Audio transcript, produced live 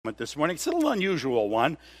This morning. It's a little unusual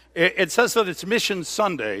one. It says that it's Mission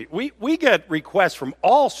Sunday. We get requests from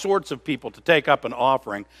all sorts of people to take up an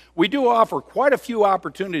offering. We do offer quite a few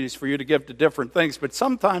opportunities for you to give to different things, but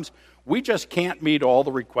sometimes we just can't meet all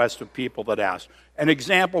the requests of people that ask. An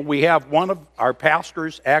example, we have one of our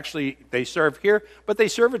pastors, actually they serve here, but they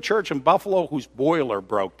serve a church in Buffalo whose boiler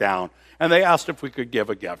broke down, and they asked if we could give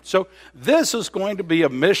a gift. So this is going to be a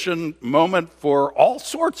mission moment for all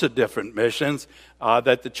sorts of different missions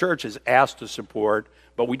that the church is asked to support,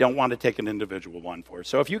 but we don't want to take an individual one for.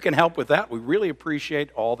 So if you can help with that, we really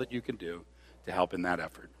appreciate all that you can do to help in that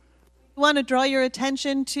effort. I want to draw your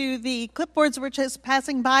attention to the clipboards we're just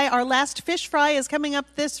passing by. Our last fish fry is coming up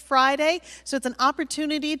this Friday, so it's an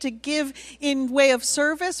opportunity to give in way of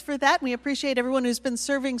service for that. We appreciate everyone who's been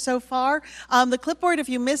serving so far. The clipboard, if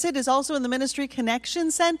you miss it, is also in the Ministry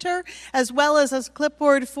Connection Center, as well as a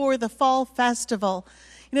clipboard for the Fall Festival.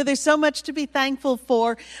 You know, there's so much to be thankful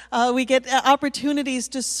for. We get opportunities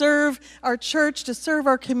to serve our church, to serve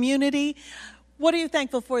our community. What are you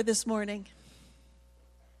thankful for this morning?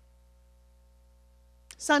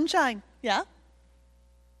 Sunshine, yeah?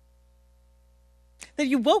 That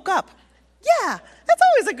you woke up. Yeah, that's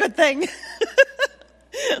always a good thing.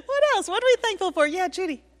 What else? What are we thankful for? Yeah,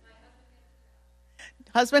 Judy.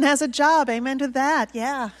 Husband has a job. Amen to that.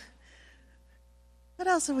 Yeah. What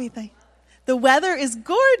else are we thankful? The weather is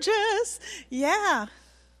gorgeous. Yeah.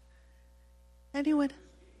 Anyone?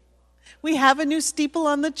 We have a new steeple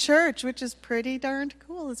on the church, which is pretty darned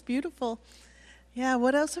cool. It's beautiful. Yeah,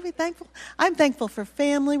 what else are we thankful? I'm thankful for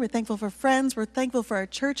family. We're thankful for friends. We're thankful for our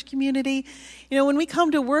church community. You know, when we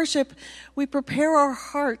come to worship, we prepare our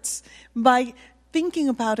hearts by thinking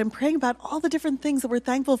about and praying about all the different things that we're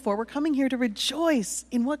thankful for. We're coming here to rejoice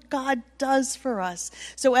in what God does for us.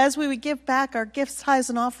 So as we give back our gifts, tithes,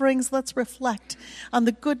 and offerings, let's reflect on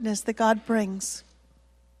the goodness that God brings.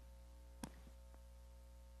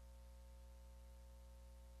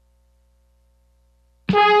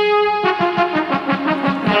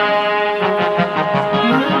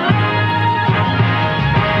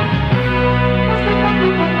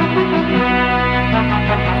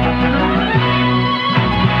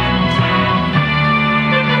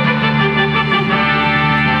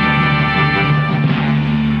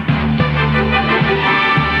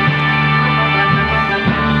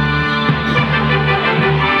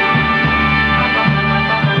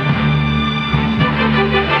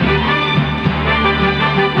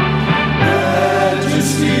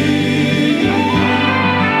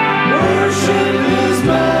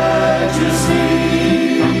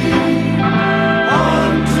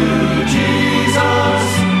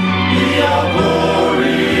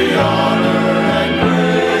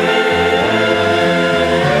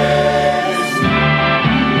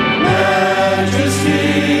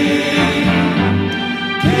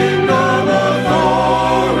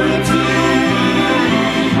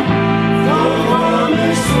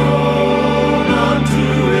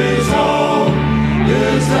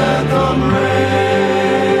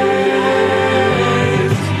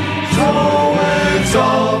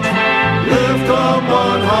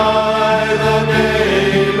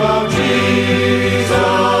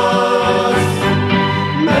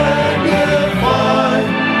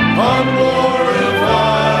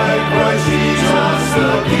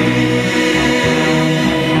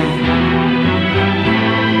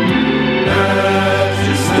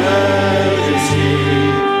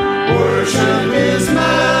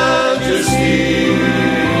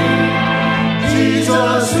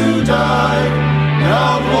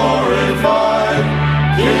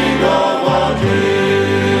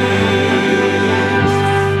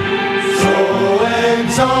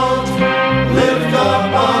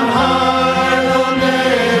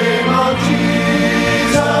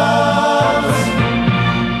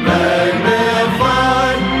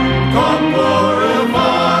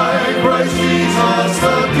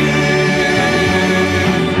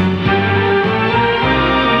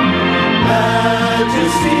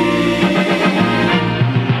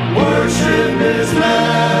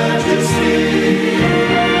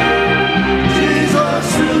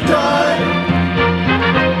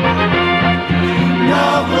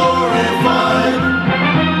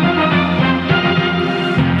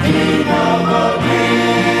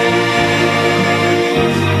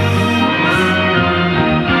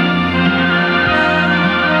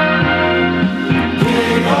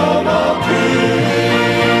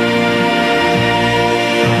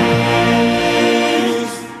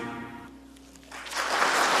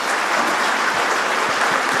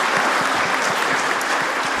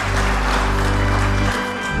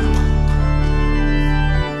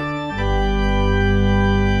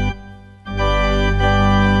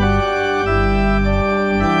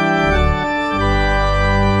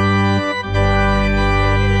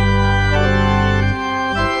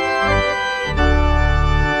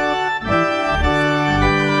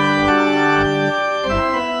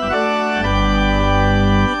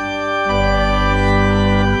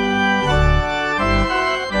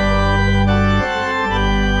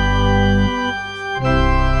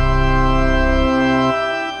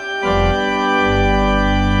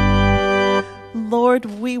 Lord,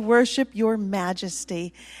 we worship your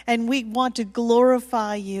majesty, and we want to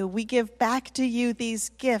glorify you. We give back to you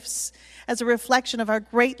these gifts as a reflection of our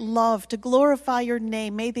great love to glorify your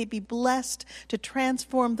name. May they be blessed to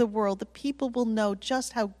transform the world. The people will know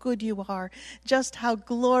just how good you are, just how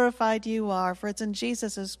glorified you are. For it's in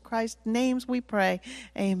Jesus Christ's names we pray.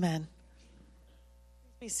 Amen.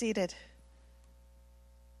 Be seated.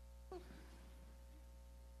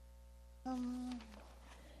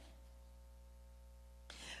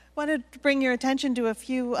 Wanted to bring your attention to a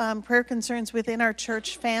few prayer concerns within our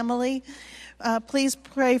church family. Please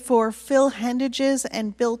pray for Phil Hendages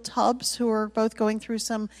and Bill Tubbs, who are both going through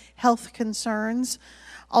some health concerns.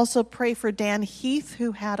 Also pray for Dan Heath,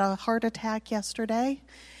 who had a heart attack yesterday.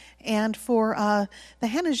 And for the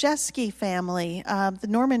Hanajeski family, the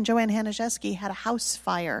Norman and Joanne Hanajeski had a house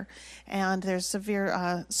fire, and there's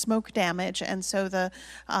severe smoke damage, and so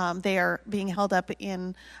they are being held up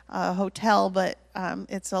in a hotel, but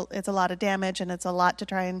it's a lot of damage, and it's a lot to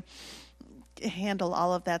try and handle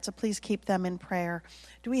all of that. So please keep them in prayer.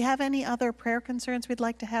 Do we have any other prayer concerns we'd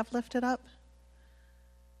like to have lifted up?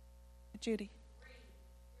 Judy.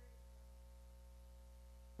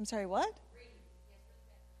 I'm sorry, what?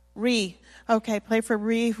 Okay, pray for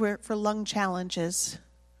Ree for lung challenges.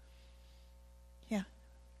 Yeah.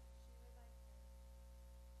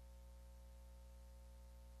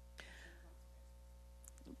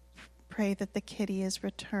 Pray that the kitty is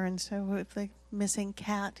returned. So with the missing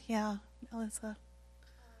cat, yeah, Melissa.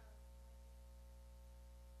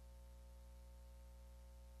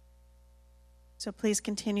 So please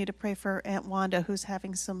continue to pray for Aunt Wanda, who's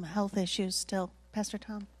having some health issues still. Pastor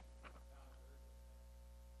Tom.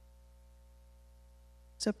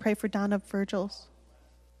 So pray for Donna Virgils.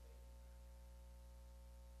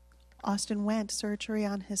 Austin went surgery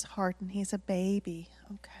on his heart, and he's a baby.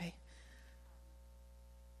 Okay.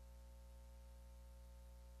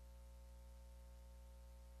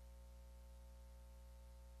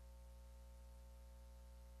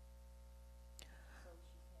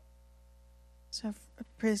 So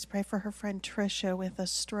please pray for her friend Tricia with a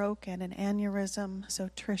stroke and an aneurysm.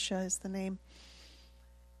 So Tricia is the name.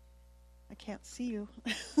 I can't see you.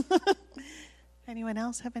 Anyone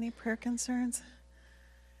else have any prayer concerns?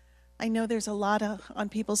 I know there's a lot on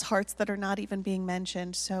people's hearts that are not even being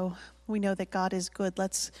mentioned, so we know that God is good.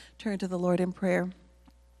 Let's turn to the Lord in prayer.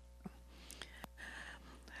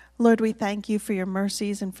 Lord, we thank you for your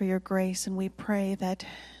mercies and for your grace, and we pray that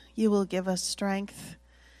you will give us strength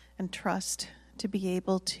and trust to be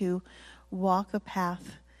able to walk the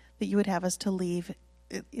path that you would have us to leave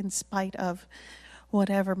in spite of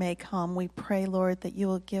whatever may come. We pray, Lord, that you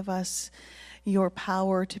will give us your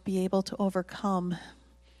power to be able to overcome.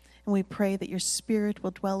 And we pray that your Spirit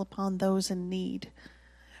will dwell upon those in need.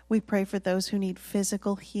 We pray for those who need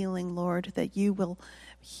physical healing, Lord, that you will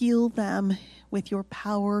heal them with your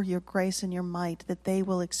power, your grace, and your might, that they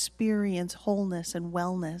will experience wholeness and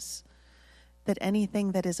wellness, that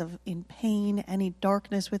anything that is in pain, any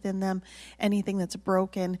darkness within them, anything that's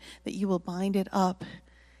broken, that you will bind it up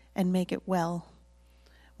and make it well.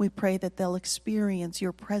 We pray that they'll experience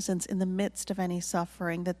your presence in the midst of any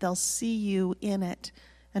suffering, that they'll see you in it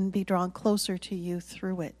and be drawn closer to you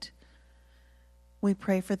through it. We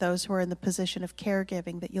pray for those who are in the position of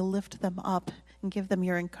caregiving, that you'll lift them up and give them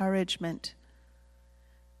your encouragement.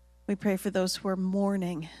 We pray for those who are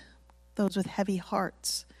mourning, those with heavy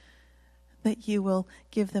hearts, that you will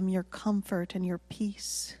give them your comfort and your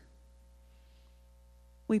peace.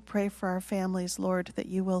 We pray for our families, Lord, that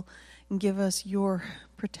you will give us your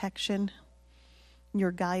protection,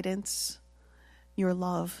 your guidance, your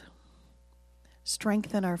love.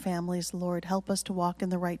 Strengthen our families, Lord. Help us to walk in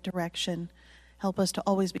the right direction. Help us to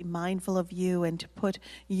always be mindful of you and to put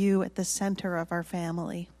you at the center of our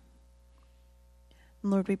family.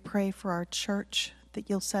 And Lord, we pray for our church, that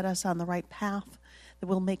you'll set us on the right path, that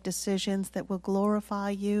we'll make decisions that will glorify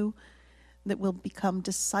you, that we'll become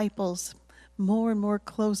disciples more and more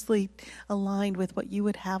closely aligned with what you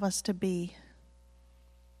would have us to be.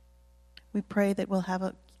 We pray that we'll have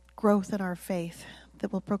a growth in our faith,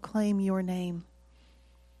 that will proclaim your name.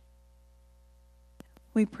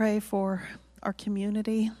 We pray for our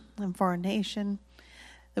community and for our nation,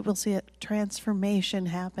 that we'll see a transformation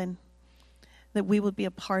happen, that we will be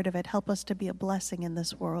a part of it. Help us to be a blessing in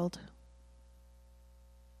this world.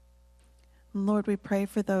 And Lord, we pray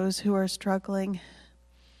for those who are struggling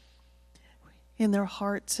in their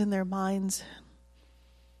hearts, in their minds,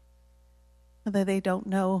 that they don't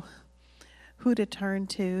know who to turn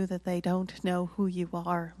to, that they don't know who you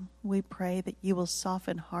are. We pray that you will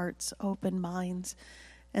soften hearts, open minds,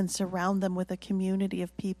 and surround them with a community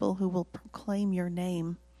of people who will proclaim your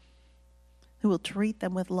name, who will treat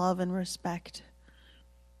them with love and respect.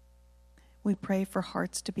 We pray for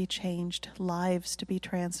hearts to be changed, lives to be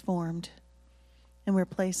transformed. And we're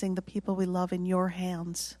placing the people we love in your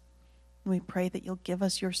hands. And we pray that you'll give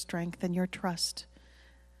us your strength and your trust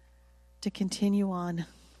to continue on,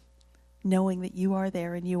 knowing that you are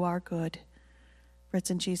there and you are good. For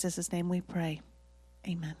it's in Jesus' name we pray.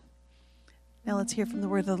 Amen. Now let's hear from the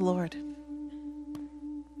word of the Lord.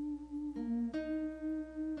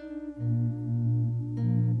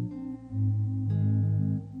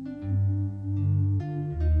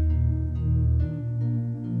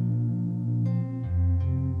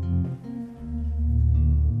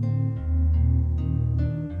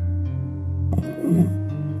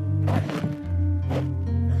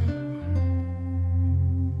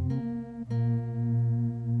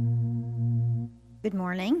 Good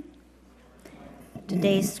morning.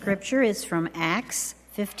 Today's scripture is from Acts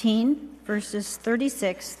 15, verses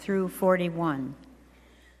 36 through 41.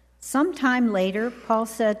 Sometime later, Paul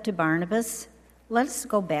said to Barnabas, "Let us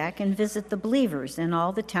go back and visit the believers in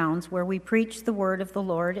all the towns where we preach the word of the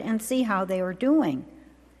Lord and see how they are doing."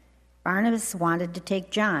 Barnabas wanted to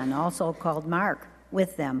take John, also called Mark,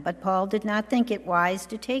 with them, but Paul did not think it wise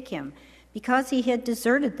to take him, because he had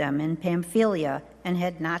deserted them in Pamphylia and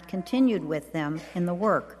had not continued with them in the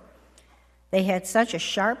work. They had such a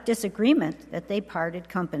sharp disagreement that they parted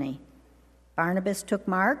company. Barnabas took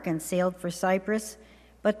Mark and sailed for Cyprus,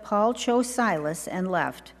 but Paul chose Silas and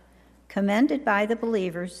left. Commended by the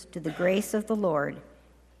believers to the grace of the Lord,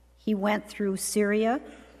 he went through Syria,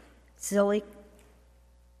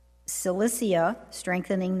 Cilicia,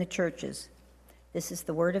 strengthening the churches. This is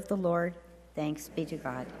the word of the Lord. Thanks be to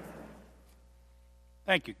God.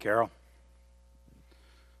 Thank you, Carol.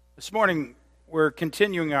 This morning, we're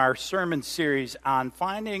continuing our sermon series on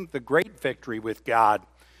finding the great victory with God.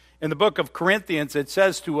 In the book of Corinthians, it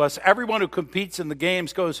says to us, everyone who competes in the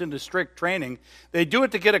games goes into strict training. They do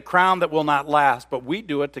it to get a crown that will not last, but we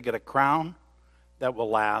do it to get a crown that will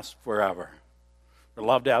last forever. We'd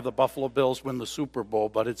love to have the Buffalo Bills win the Super Bowl,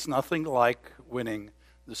 but it's nothing like winning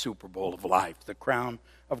the Super Bowl of life, the crown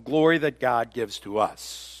of glory that God gives to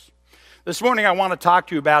us. This morning I want to talk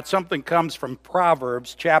to you about something that comes from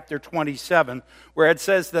Proverbs chapter 27, where it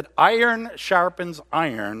says that iron sharpens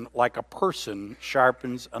iron like a person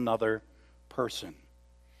sharpens another person.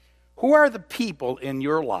 Who are the people in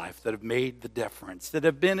your life that have made the difference, that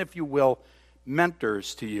have been, if you will,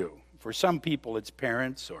 mentors to you? For some people it's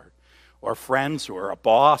parents or friends or a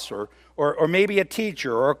boss or maybe a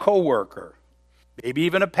teacher or a coworker, maybe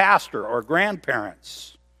even a pastor or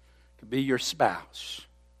grandparents. It could be your spouse.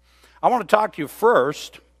 I want to talk to you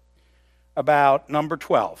first about number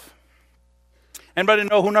 12. Anybody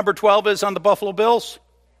know who number 12 is on the Buffalo Bills?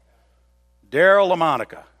 Daryl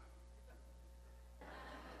LaMonica.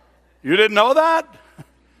 You didn't know that?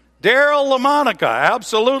 Daryl LaMonica,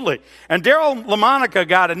 absolutely. And Daryl LaMonica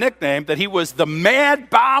got a nickname that he was the Mad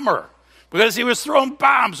Bomber because he was throwing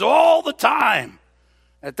bombs all the time.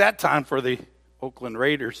 At that time for the Oakland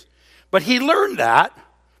Raiders. But he learned that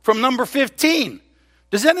from number 15.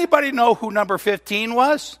 Does anybody know who number 15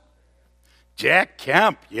 was? Jack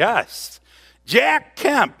Kemp, yes. Jack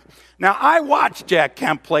Kemp. Now, I watched Jack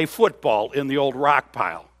Kemp play football in the old rock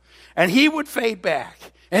pile. And he would fade back,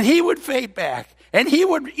 and he would fade back, and he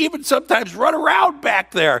would even sometimes run around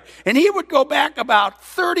back there. And he would go back about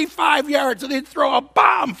 35 yards, and he'd throw a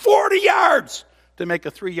bomb 40 yards to make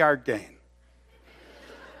a 3-yard gain.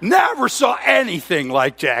 Never saw anything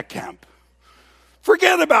like Jack Kemp.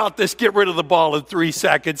 Forget about this, get rid of the ball in 3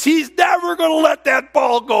 seconds. He's never going to let that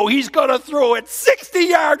ball go. He's going to throw it 60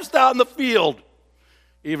 yards down the field,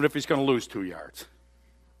 even if he's going to lose 2 yards.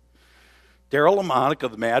 Daryl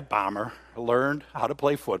LaMonica, the Mad Bomber, learned how to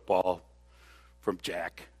play football from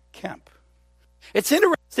Jack Kemp. It's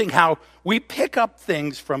interesting how we pick up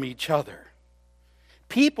things from each other.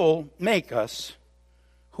 People make us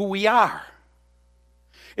who we are.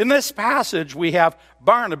 In this passage, we have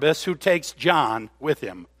Barnabas who takes John with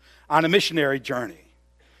him on a missionary journey.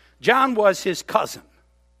 John was his cousin.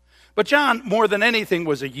 But John, more than anything,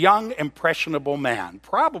 was a young, impressionable man,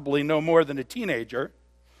 probably no more than a teenager,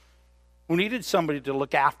 who needed somebody to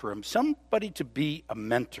look after him, somebody to be a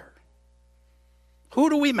mentor. Who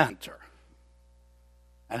do we mentor?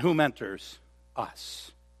 And who mentors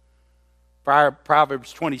us?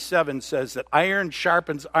 Proverbs 27 says that iron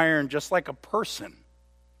sharpens iron just like a person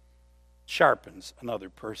sharpens another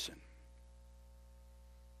person.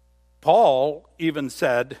 Paul even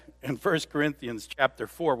said in 1 Corinthians chapter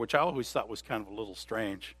 4, which I always thought was kind of a little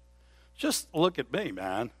strange, just look at me,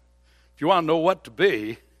 man. If you want to know what to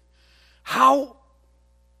be, how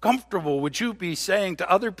comfortable would you be saying to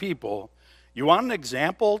other people, You want an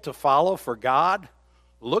example to follow for God?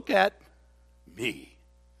 Look at me.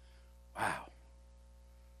 Wow.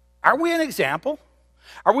 Are we an example?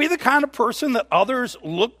 Are we the kind of person that others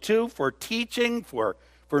look to for teaching, for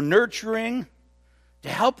nurturing, to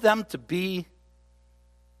help them to be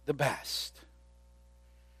the best?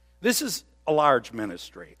 This is a large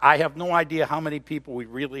ministry. I have no idea how many people we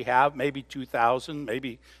really have, maybe 2,000,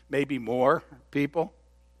 maybe more people.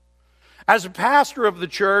 As a pastor of the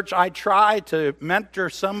church, I try to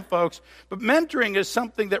mentor some folks, but mentoring is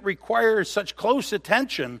something that requires such close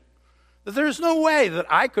attention that there's no way that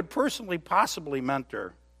I could personally possibly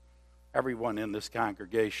mentor everyone in this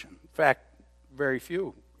congregation. In fact, very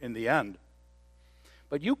few in the end.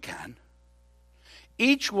 But you can.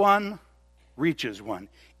 Each one reaches one.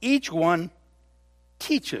 Each one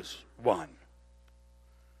teaches one.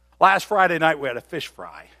 Last Friday night we had a fish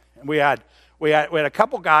fry, and we had a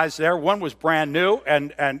couple guys there. One was brand new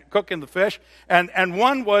and cooking the fish, and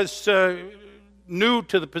one was new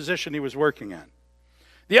to the position he was working in.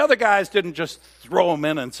 The other guys didn't just throw him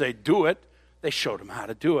in and say, do it. They showed him how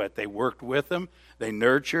to do it. They worked with him. They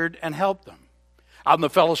nurtured and helped him. Out in the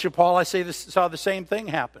fellowship hall, I saw the same thing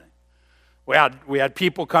happening. We had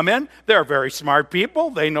people come in. They're very smart people.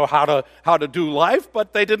 They know how to do life,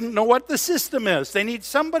 but they didn't know what the system is. They need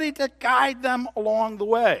somebody to guide them along the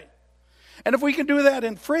way. And if we can do that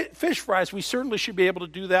in fish fries, we certainly should be able to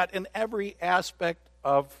do that in every aspect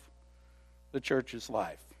of the church's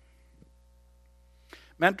life.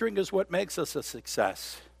 Mentoring is what makes us a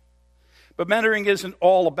success. But mentoring isn't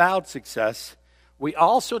all about success. We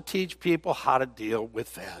also teach people how to deal with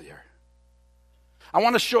failure. I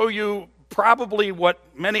want to show you probably what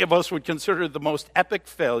many of us would consider the most epic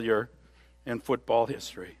failure in football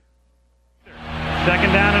history.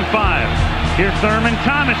 2nd down and 5. Here's Thurman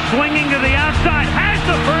Thomas swinging to the outside. Has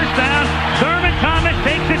the first down. Thurman Thomas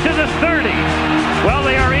takes it to the 30. Well,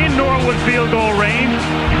 they are in Norwood field goal range.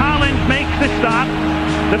 Collins makes the stop.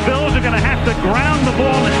 The Bills are going to have to ground the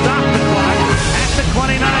ball and stop the clock at the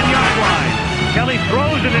 29-yard line. Kelly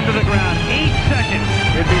throws it into the ground. 8 seconds.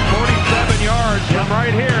 It'd be 47 yards from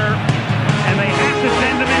right here. And they have to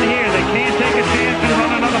send him in here. They can't take a chance and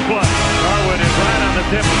run another play. Darwin is right on the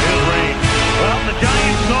tip of his range. Well, the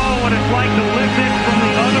Giants know what it's like to live this from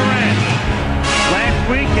the other end. Last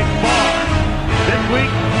week, it's Barr. This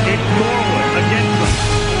week, it's Norwood against them.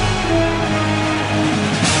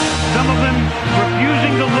 Some of them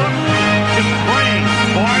refusing to look, just praying.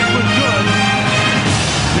 Barnes was good.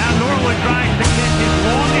 Now Norwood tries to catch his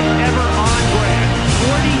longest ever on grass.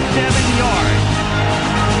 47 yards.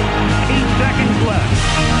 8 seconds left.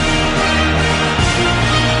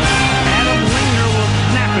 Adam Linger will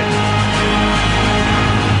snap it.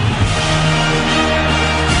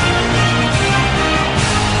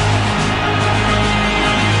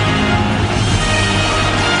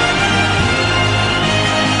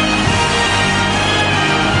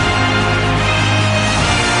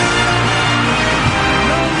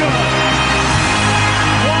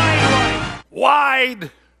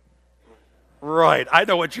 Wide right. I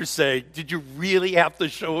know what you're saying. Did you really have to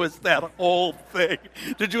show us that whole thing?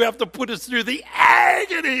 Did you have to put us through the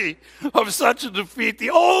agony of such a defeat?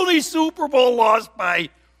 The only Super Bowl lost by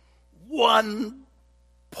 1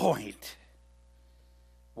 point.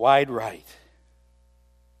 Wide right.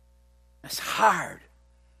 It's hard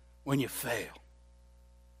when you fail.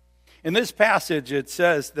 In this passage, it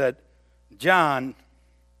says that John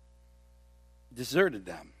deserted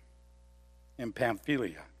them in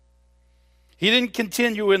Pamphylia. He didn't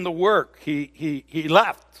continue in the work. He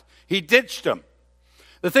left. He ditched them.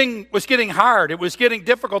 The thing was getting hard. It was getting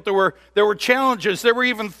difficult. There were challenges. There were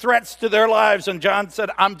even threats to their lives. And John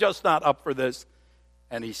said, I'm just not up for this.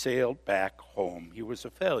 And he sailed back home. He was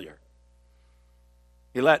a failure.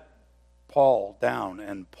 He let Paul down,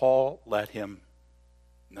 and Paul let him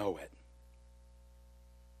know it.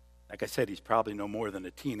 Like I said, he's probably no more than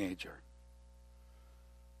a teenager.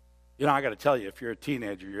 You know, I got to tell you, if you're a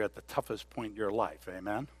teenager, you're at the toughest point in your life,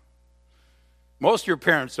 amen? Most of your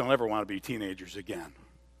parents don't ever want to be teenagers again.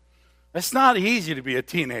 It's not easy to be a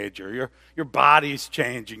teenager. Your body's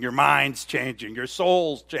changing, your mind's changing, your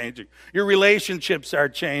soul's changing, your relationships are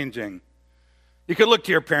changing. You can look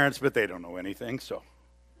to your parents, but they don't know anything, so.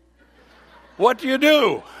 What do you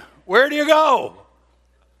do? Where do you go?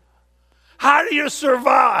 How do you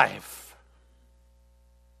survive?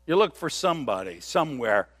 You look for somebody,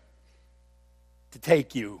 somewhere, to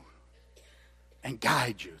take you and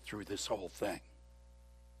guide you through this whole thing.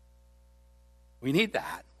 We need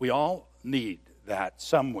that. We all need that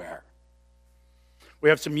somewhere. We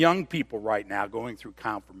have some young people right now going through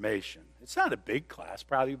confirmation. It's not a big class,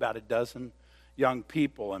 probably about a dozen young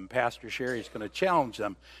people, and Pastor Sherry's going to challenge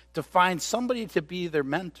them to find somebody to be their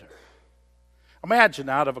mentor. Imagine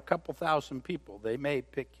out of a couple thousand people, they may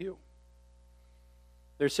pick you.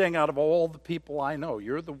 They're saying, out of all the people I know,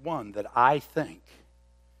 you're the one that I think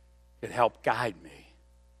could help guide me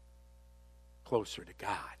closer to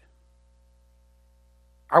God.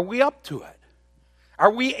 Are we up to it? Are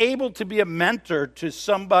we able to be a mentor to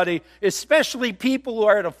somebody, especially people who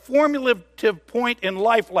are at a formative point in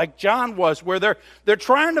life like John was, where they're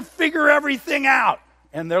trying to figure everything out,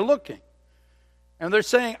 and they're looking. And they're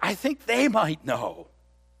saying, I think they might know.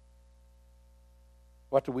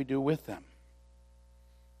 What do we do with them?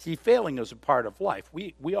 See, failing is a part of life.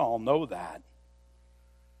 We all know that.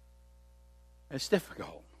 It's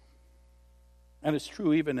difficult. And it's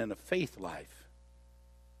true even in a faith life.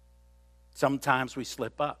 Sometimes we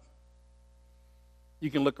slip up. You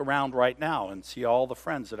can look around right now and see all the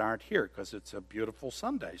friends that aren't here because it's a beautiful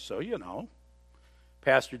Sunday. So, you know,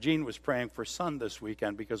 Pastor Gene was praying for sun this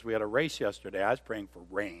weekend because we had a race yesterday. I was praying for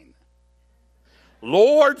rain.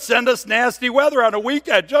 Lord, send us nasty weather on a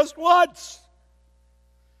weekend just once.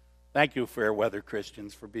 Thank you, fair weather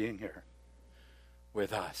Christians, for being here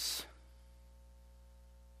with us.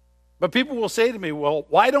 But people will say to me, well,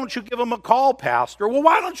 why don't you give them a call, Pastor? Well,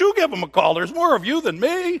 why don't you give them a call? There's more of you than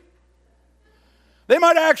me. They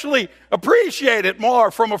might actually appreciate it more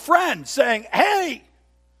from a friend saying, hey,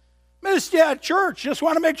 missed you at church. Just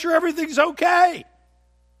want to make sure everything's okay.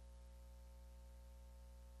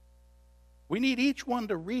 We need each one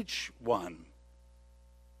to reach one.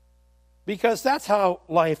 Because that's how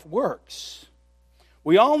life works.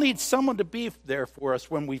 We all need someone to be there for us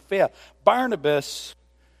when we fail. Barnabas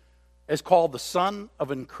is called the son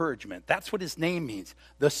of encouragement. That's what his name means.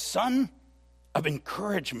 The son of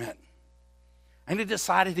encouragement. And he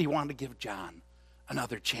decided he wanted to give John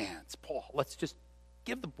another chance. Paul, let's just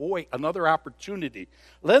give the boy another opportunity.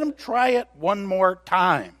 Let him try it one more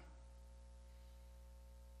time.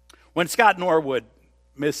 When Scott Norwood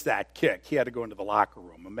missed that kick, he had to go into the locker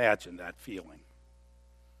room. Imagine that feeling.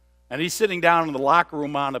 And he's sitting down in the locker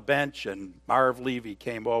room on a bench, and Marv Levy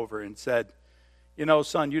came over and said, you know,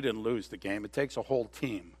 son, you didn't lose the game. It takes a whole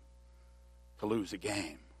team to lose a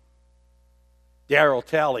game. Darryl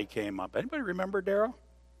Talley came up. Anybody remember Darryl?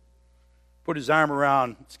 Put his arm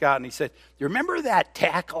around Scott and he said, do you remember that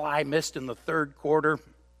tackle I missed in the third quarter?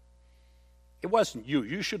 It wasn't you.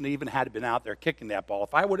 You shouldn't even have been out there kicking that ball.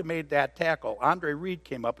 If I would have made that tackle, Andre Reed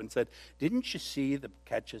came up and said, didn't you see the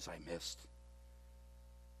catches I missed?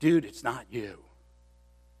 Dude, it's not you.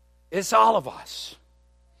 It's all of us.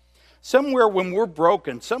 Somewhere when we're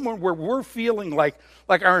broken, somewhere where we're feeling like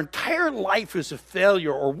our entire life is a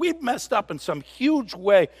failure or we've messed up in some huge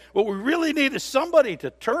way, what we really need is somebody to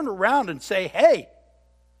turn around and say, hey,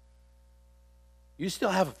 you still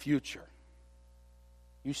have a future.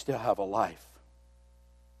 You still have a life.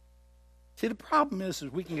 See, the problem is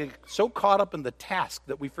we can get so caught up in the task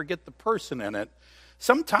that we forget the person in it.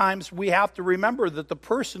 Sometimes we have to remember that the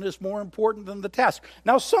person is more important than the task.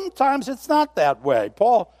 Now, sometimes it's not that way.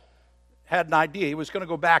 Paul had an idea. He was going to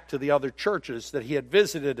go back to the other churches that he had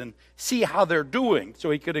visited and see how they're doing so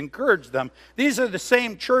he could encourage them. These are the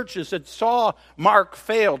same churches that saw Mark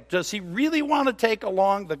fail. Does he really want to take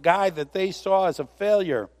along the guy that they saw as a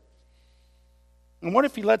failure? And what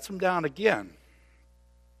if he lets them down again?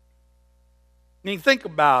 I mean, think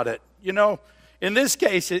about it. You know, in this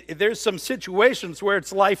case, there's some situations where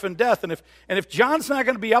it's life and death. And if John's not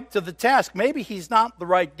going to be up to the task, maybe he's not the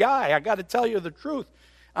right guy. I got to tell you the truth.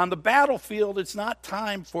 On the battlefield, it's not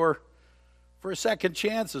time for second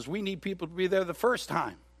chances. We need people to be there the first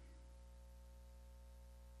time.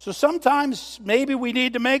 So sometimes maybe we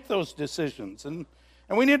need to make those decisions, and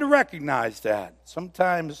we need to recognize that.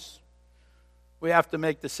 Sometimes we have to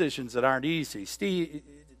make decisions that aren't easy.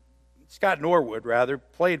 Scott Norwood,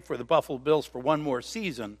 played for the Buffalo Bills for one more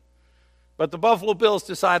season, but the Buffalo Bills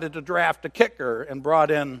decided to draft a kicker and brought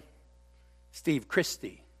in Steve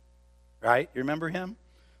Christie, right? You remember him?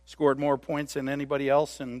 Scored more points than anybody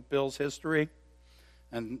else in Bills history.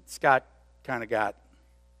 And Scott kind of got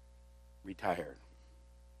retired.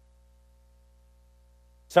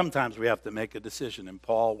 Sometimes we have to make a decision, and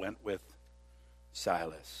Paul went with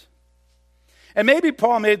Silas. And maybe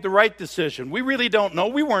Paul made the right decision. We really don't know.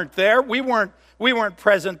 We weren't there. We weren't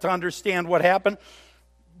present to understand what happened.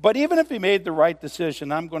 But even if he made the right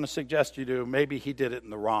decision, I'm going to suggest you do, maybe he did it in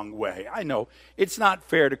the wrong way. I know it's not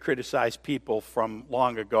fair to criticize people from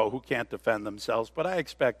long ago who can't defend themselves, but I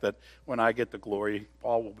expect that when I get the glory,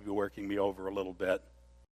 Paul will be working me over a little bit.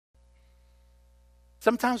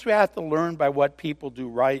 Sometimes we have to learn by what people do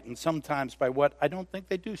right, and sometimes by what I don't think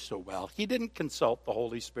they do so well. He didn't consult the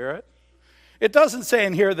Holy Spirit. It doesn't say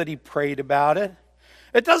in here that he prayed about it.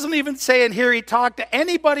 It doesn't even say in here he talked to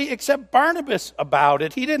anybody except Barnabas about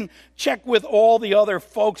it. He didn't check with all the other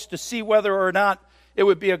folks to see whether or not it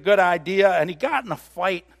would be a good idea, and he got in a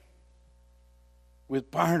fight with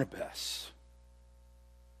Barnabas.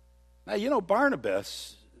 Now, you know,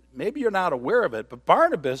 Barnabas, maybe you're not aware of it, but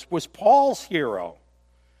Barnabas was Paul's hero.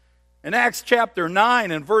 In Acts chapter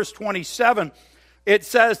 9 and verse 27, it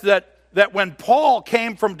says that when Paul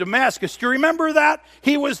came from Damascus, do you remember that?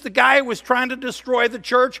 He was the guy who was trying to destroy the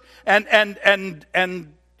church, and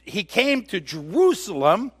he came to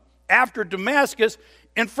Jerusalem after Damascus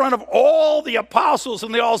in front of all the apostles,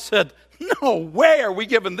 and they all said, no way are we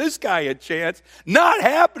giving this guy a chance. Not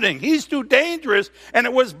happening. He's too dangerous. And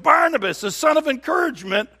it was Barnabas, the son of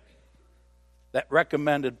encouragement, that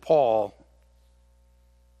recommended Paul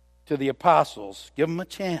to the apostles. Give him a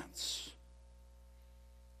chance.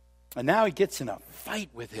 And now he gets in a fight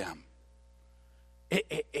with him.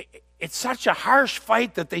 It's such a harsh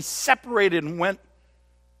fight that they separated and went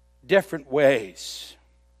different ways.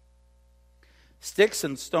 Sticks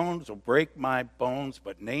and stones will break my bones,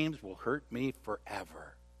 but names will hurt me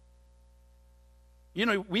forever. You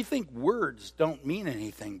know, we think words don't mean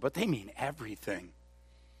anything, but they mean everything.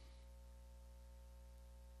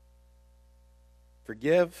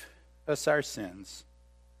 Forgive us our sins,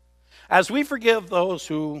 as we forgive those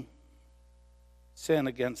who sin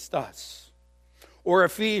against us. Or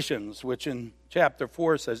Ephesians, which in chapter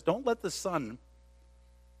 4 says, don't let the sun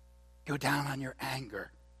go down on your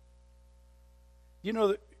anger. You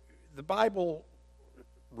know, the Bible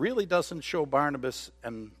really doesn't show Barnabas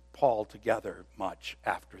and Paul together much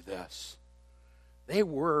after this. They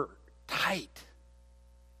were tight.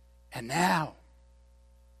 And now,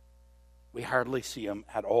 we hardly see them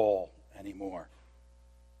at all anymore.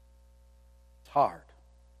 It's hard.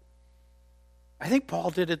 I think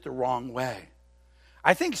Paul did it the wrong way.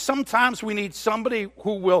 I think sometimes we need somebody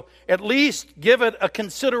who will at least give it a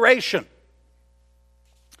consideration.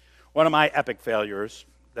 One of my epic failures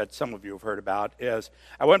that some of you have heard about is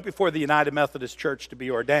I went before the United Methodist Church to be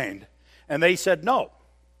ordained, and they said no.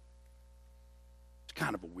 It's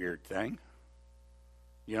kind of a weird thing.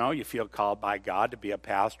 You know, you feel called by God to be a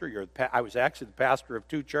pastor. I was actually the pastor of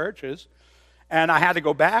 2 churches, and I had to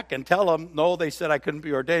go back and tell them, no, they said I couldn't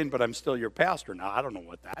be ordained, but I'm still your pastor. Now, I don't know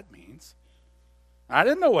what that means. I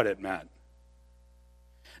didn't know what it meant.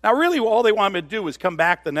 Now, really, all they wanted me to do was come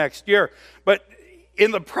back the next year, but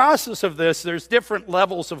in the process of this, there's different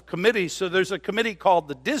levels of committees. So there's a committee called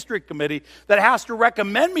the district committee that has to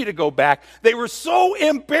recommend me to go back. They were so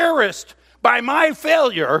embarrassed by my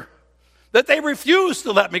failure that they refused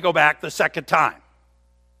to let me go back the second time.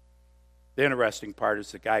 The interesting part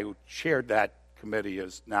is the guy who chaired that committee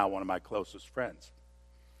is now one of my closest friends.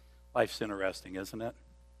 Life's interesting, isn't it?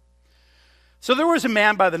 So there was a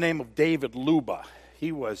man by the name of David Luba.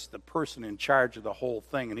 He was the person in charge of the whole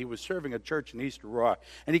thing, and he was serving a church in East Aurora.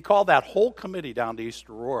 And he called that whole committee down to East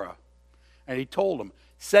Aurora, and he told them,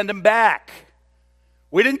 send him back.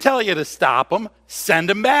 We didn't tell you to stop him. Send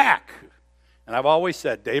him back. And I've always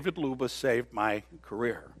said, David Luba saved my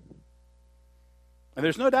career. And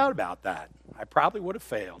there's no doubt about that. I probably would have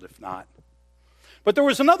failed if not. But there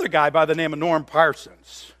was another guy by the name of Norm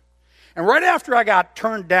Parsons. And right after I got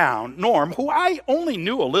turned down, Norm, who I only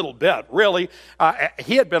knew a little bit, really,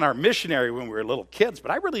 he had been our missionary when we were little kids,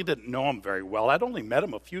 but I really didn't know him very well. I'd only met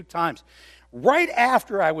him a few times. Right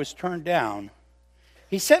after I was turned down,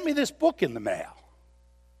 he sent me this book in the mail,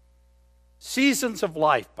 Seasons of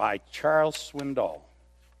Life by Charles Swindoll.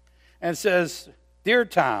 And it says, Dear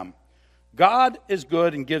Tom, God is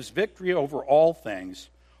good and gives victory over all things.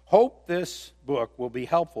 Hope this book will be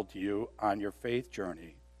helpful to you on your faith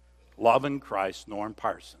journey. Love in Christ, Norm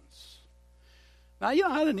Parsons. Now, you know,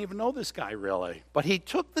 I didn't even know this guy really, but he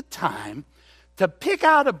took the time to pick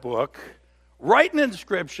out a book, write an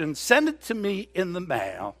inscription, send it to me in the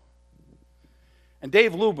mail. And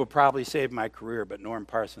Dave Luba probably saved my career, but Norm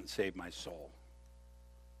Parsons saved my soul.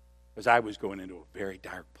 Because I was going into a very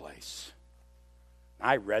dark place.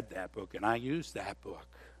 I read that book, and I used that book.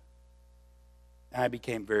 And I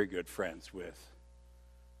became very good friends with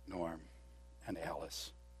Norm and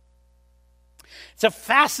Alice. It's a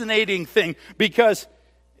fascinating thing because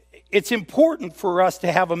it's important for us to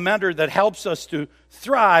have a mentor that helps us to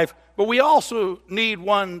thrive, but we also need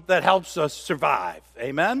one that helps us survive.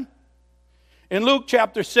 Amen? In Luke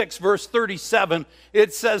chapter 6, verse 37,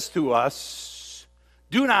 it says to us,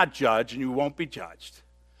 do not judge and you won't be judged.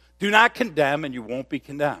 Do not condemn and you won't be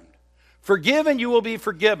condemned. Forgive and you will be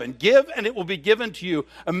forgiven. Give and it will be given to you.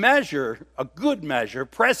 A measure, a good measure,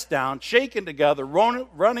 pressed down, shaken together,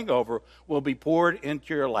 running over, will be poured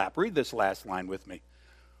into your lap. Read this last line with me.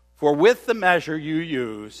 For with the measure you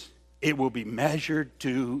use, it will be measured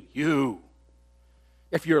to you.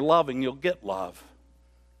 If you're loving, you'll get love.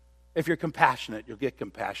 If you're compassionate, you'll get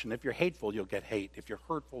compassion. If you're hateful, you'll get hate. If you're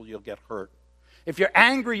hurtful, you'll get hurt. If you're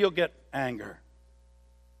angry, you'll get anger.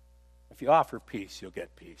 If you offer peace, you'll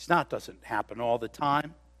get peace. Now, it doesn't happen all the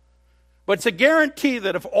time. But it's a guarantee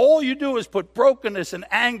that if all you do is put brokenness and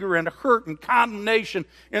anger and hurt and condemnation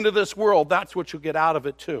into this world, that's what you'll get out of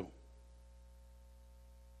it too.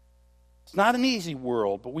 It's not an easy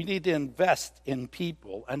world, but we need to invest in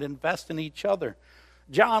people and invest in each other.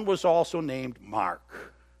 John was also named Mark.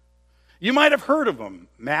 You might have heard of him.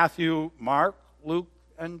 Matthew, Mark, Luke,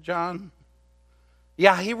 and John.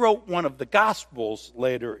 Yeah, he wrote one of the Gospels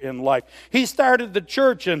later in life. He started the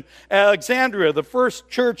church in Alexandria, the first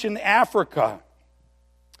church in Africa.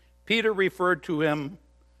 Peter referred to him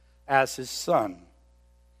as his son.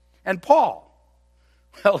 And Paul,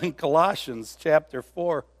 well, in Colossians chapter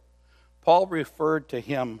 4, Paul referred to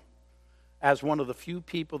him as one of the few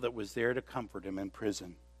people that was there to comfort him in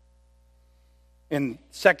prison. In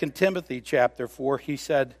 2 Timothy chapter 4, he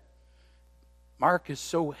said, Mark is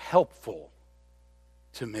so helpful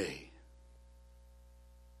to me.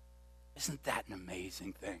 Isn't that an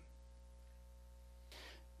amazing thing?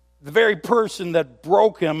 The very person that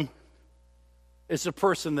broke him is the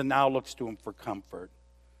person that now looks to him for comfort.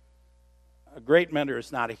 A great mentor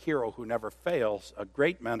is not a hero who never fails. A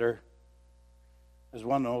great mentor is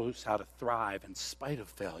one who knows how to thrive in spite of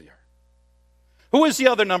failure. Who is the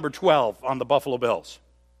other number 12 on the Buffalo Bills?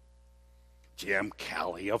 Jim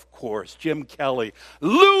Kelly, of course. Jim Kelly,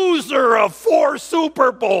 loser of 4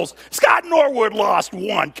 Super Bowls. Scott Norwood lost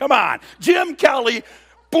 1. Come on. Jim Kelly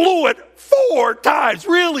blew it 4 times.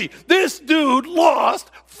 Really, this dude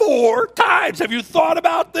lost 4 times. Have you thought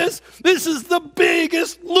about this? This is the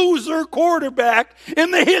biggest loser quarterback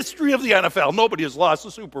in the history of the NFL. Nobody has lost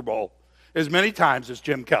a Super Bowl as many times as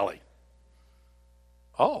Jim Kelly.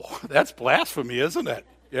 Oh, that's blasphemy, isn't it?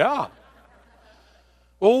 Yeah.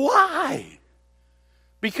 Well, why?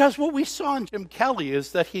 Because what we saw in Jim Kelly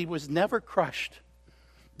is that he was never crushed.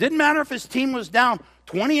 Didn't matter if his team was down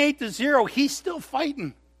 28-0, he's still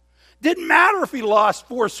fighting. Didn't matter if he lost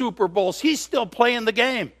 4 Super Bowls, he's still playing the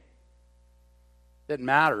game. Didn't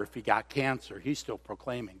matter if he got cancer, he's still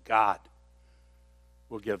proclaiming God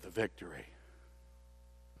will give the victory.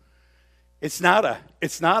 It's not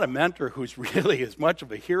a mentor who's really as much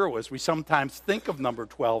of a hero as we sometimes think of number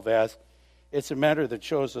 12 as. It's a mentor that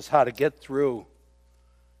shows us how to get through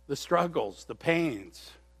the struggles, the pains,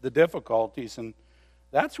 the difficulties, and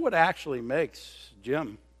that's what actually makes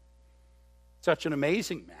Jim such an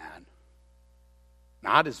amazing man.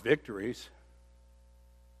 Not his victories,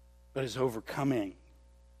 but his overcoming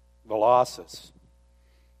the losses.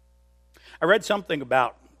 I read something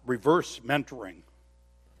about reverse mentoring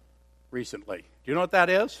recently. Do you know what that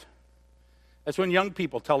is? That's when young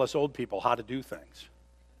people tell us old people how to do things.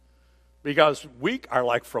 Because we are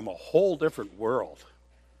like from a whole different world.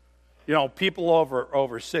 You know, people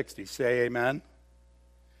over 60 say amen.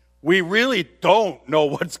 We really don't know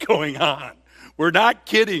what's going on. We're not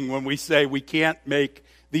kidding when we say we can't make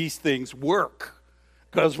these things work.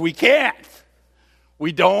 Because we can't.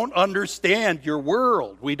 We don't understand your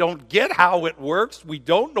world. We don't get how it works. We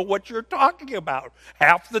don't know what you're talking about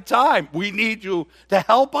half the time. We need you to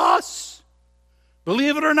help us.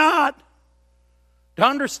 Believe it or not. To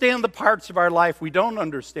understand the parts of our life we don't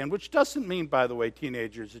understand, which doesn't mean, by the way,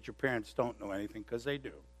 teenagers, that your parents don't know anything, because they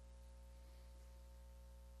do.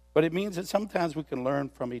 But it means that sometimes we can learn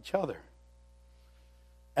from each other.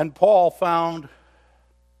 And Paul found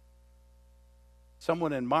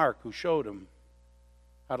someone in Mark who showed him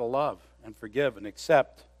how to love and forgive and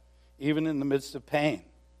accept, even in the midst of pain.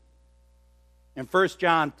 In 1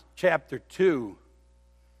 John chapter 2,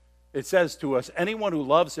 it says to us, anyone who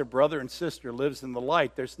loves their brother and sister lives in the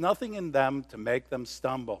light. There's nothing in them to make them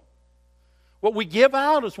stumble. What we give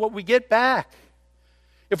out is what we get back.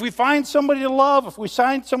 If we find somebody to love, if we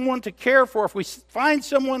find someone to care for, if we find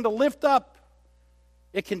someone to lift up,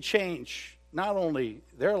 it can change not only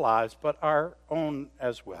their lives, but our own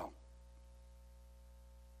as well.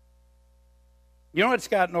 You know what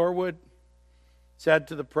Scott Norwood said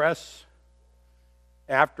to the press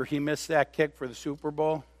after he missed that kick for the Super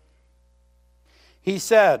Bowl? He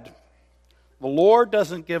said, the Lord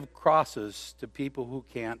doesn't give crosses to people who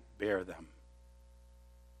can't bear them.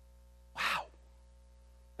 Wow.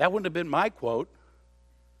 That wouldn't have been my quote.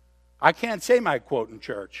 I can't say my quote in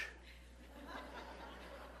church.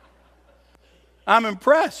 I'm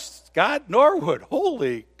impressed. Scott Norwood,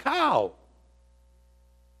 holy cow.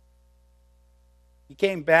 He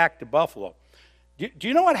came back to Buffalo. Do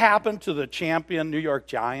you know what happened to the champion New York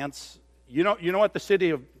Giants? You know what the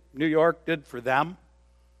city of New York did for them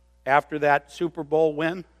after that Super Bowl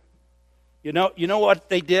win? You know what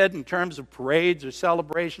they did in terms of parades or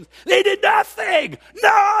celebrations? They did nothing!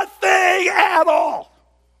 Nothing at all!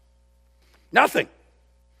 Nothing.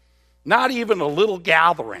 Not even a little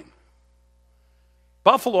gathering.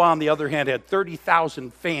 Buffalo, on the other hand, had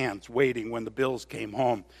 30,000 fans waiting when the Bills came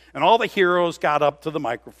home. And all the heroes got up to the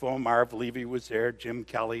microphone. Marv Levy was there. Jim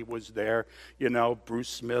Kelly was there. Bruce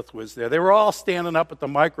Smith was there. They were all standing up at the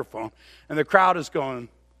microphone. And the crowd is going,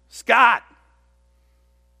 Scott!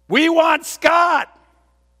 We want Scott!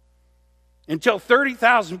 Until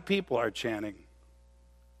 30,000 people are chanting,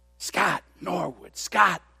 Scott Norwood,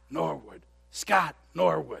 Scott Norwood, Scott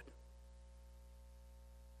Norwood.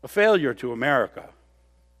 A failure to America.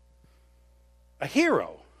 A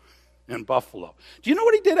hero in Buffalo. Do you know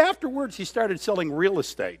what he did afterwards? He started selling real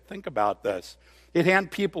estate. Think about this. He'd hand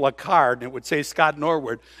people a card, and it would say Scott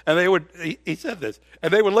Norwood, and he said this,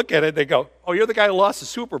 and they would look at it, and they go, oh, you're the guy who lost the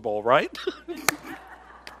Super Bowl, right?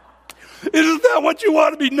 Isn't that what you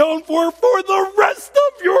want to be known for the rest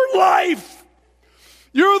of your life?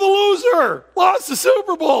 You're the loser. Lost the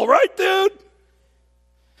Super Bowl, right, dude?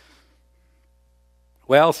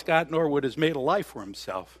 Well, Scott Norwood has made a life for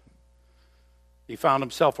himself. He found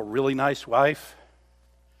himself a really nice wife.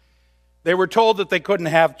 They were told that they couldn't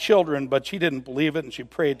have children, but she didn't believe it, and she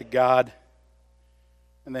prayed to God.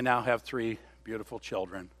 And they now have 3 beautiful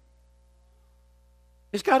children.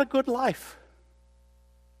 He's got a good life.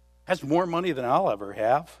 Has more money than I'll ever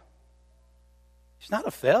have. He's not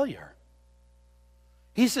a failure.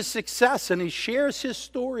 He's a success, and he shares his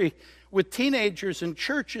story with teenagers and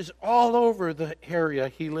churches all over the area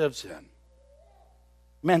he lives in,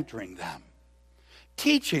 mentoring them,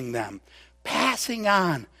 teaching them, passing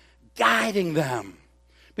on, guiding them.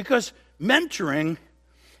 Because mentoring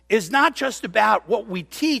is not just about what we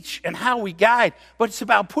teach and how we guide, but it's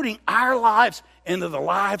about putting our lives into the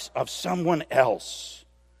lives of someone else,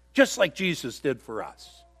 just like Jesus did for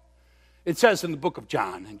us. It says in the book of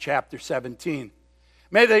John, in chapter 17,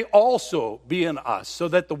 may they also be in us, so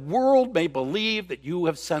that the world may believe that you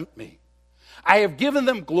have sent me. I have given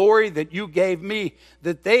them glory that you gave me,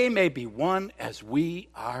 that they may be one as we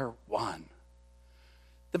are one.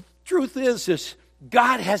 The truth is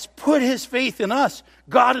God has put his faith in us.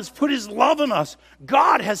 God has put his love in us.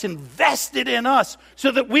 God has invested in us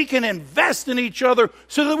so that we can invest in each other,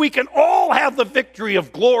 so that we can all have the victory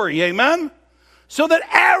of glory. Amen? So that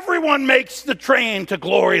everyone makes the train to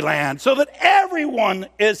glory land, so that everyone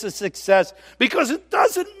is a success. Because it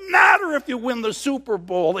doesn't matter if you win the Super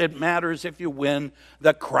Bowl, it matters if you win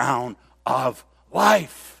the crown of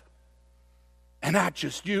life. And not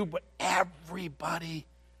just you, but everybody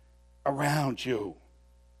around you.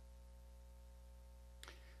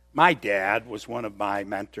 My dad was one of my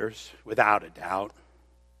mentors, without a doubt.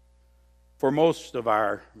 For most of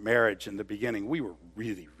our marriage in the beginning, we were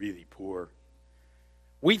really, really poor.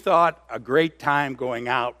 We thought a great time going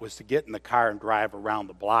out was to get in the car and drive around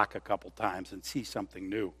the block a couple times and see something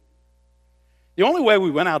new. The only way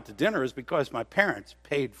we went out to dinner is because my parents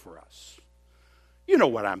paid for us. You know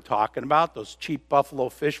what I'm talking about, those cheap buffalo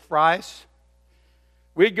fish fries.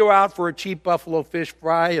 We'd go out for a cheap buffalo fish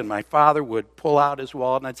fry, and my father would pull out his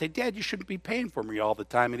wallet, and I'd say, Dad, you shouldn't be paying for me all the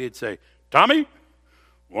time. And he'd say, Tommy,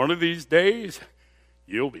 one of these days,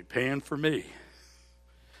 you'll be paying for me.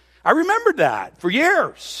 I remembered that for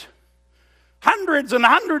years. Hundreds and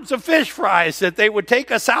hundreds of fish fries that they would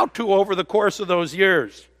take us out to over the course of those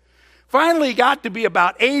years. Finally got to be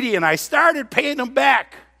about 80, and I started paying them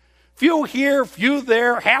back. Few here, few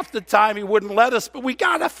there. Half the time he wouldn't let us, but we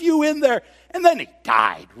got a few in there. And then he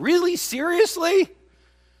died. Really? Seriously?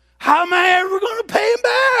 How am I ever going to pay him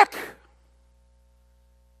back?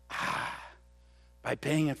 By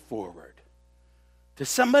paying it forward to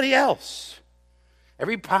somebody else.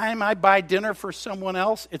 Every time I buy dinner for someone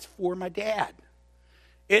else, it's for my dad.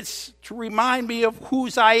 It's to remind me of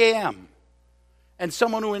whose I am and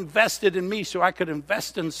someone who invested in me so I could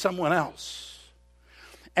invest in someone else.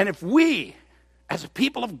 And if we, as a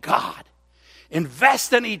people of God,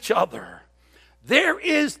 invest in each other, there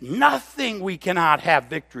is nothing we cannot have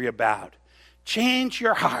victory about. Change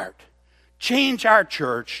your heart, change our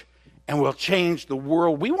church, and we'll change the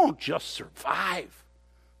world. We won't just survive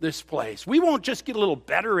this place. We won't just get a little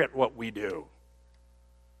better at what we do.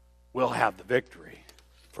 We'll have the victory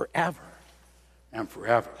forever and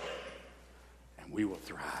forever, and we will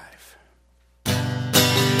thrive.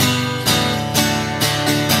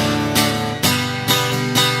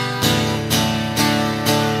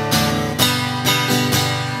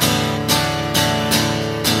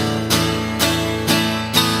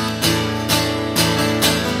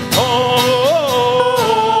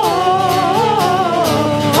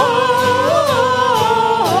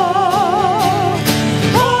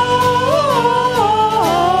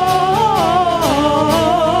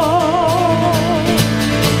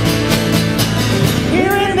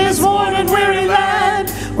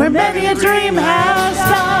 many a dream has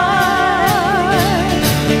died.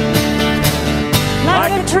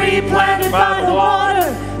 Like a tree planted by the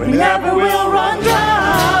water, we never will run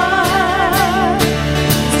dry.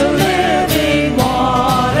 The living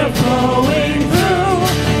water flowing through.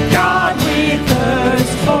 God, we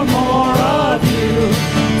thirst for more of you.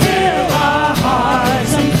 Fill our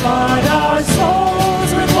hearts and flood our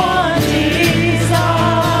souls with one desire.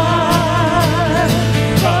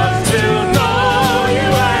 But to know you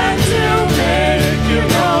and to make you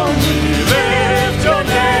known, we lift your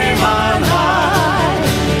name on high.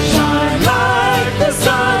 Shine like the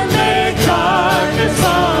sun, make darkness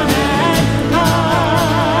run and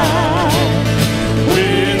hide. We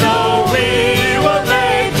know we were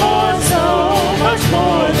made for so much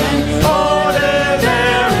more than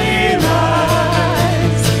ordinary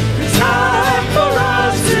lives. It's time for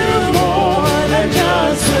us to more than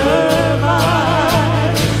just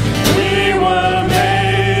survive. We were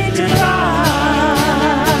made to thrive.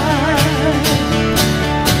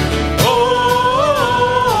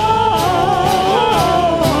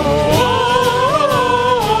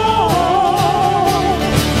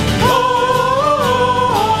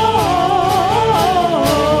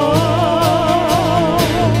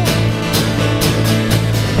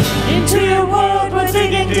 Into your world we're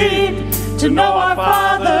digging deep to know our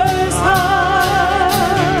Father's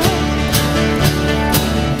heart.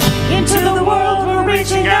 Into the world we're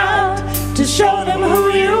reaching out to show them who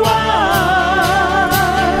you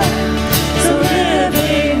are. So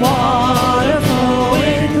living water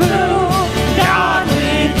flowing through. God,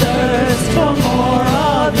 we thirst for more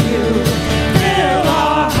of you. Fill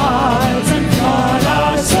our hearts and flood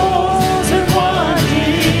our souls with one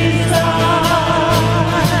desire.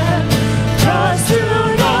 Just to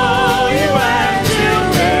know you and to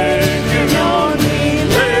make you known, we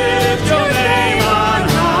lift your name on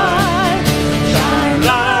high. Shine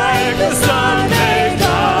like the sun, make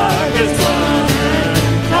darkness run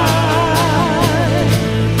and hide.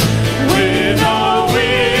 We know we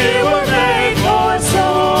were made for so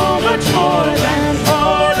much more than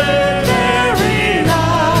ordinary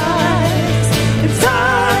lives. It's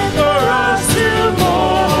time for us to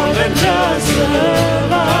more than just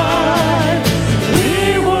survive. We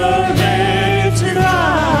were made to thrive.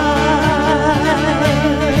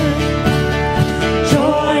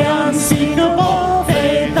 Joy unspeakable,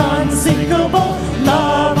 faith unsinkable,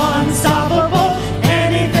 love unstoppable,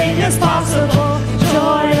 anything is possible.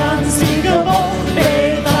 Joy unspeakable,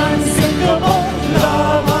 faith unsinkable,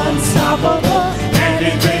 love unstoppable,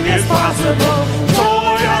 anything is possible.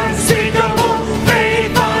 Joy unspeakable,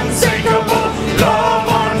 faith unsinkable, love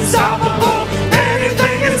unstoppable,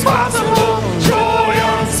 anything is possible. Joy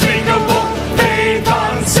unspeakable, faith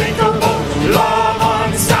unsinkable, love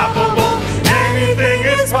unstoppable, anything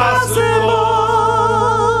is possible.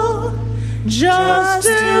 Just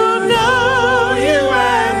to know you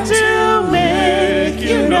and to make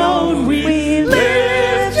you known, we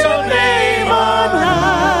lift your name on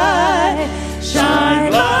high.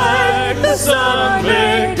 Shine like the sun,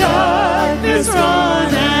 make darkness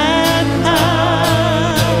run and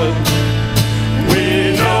hide. We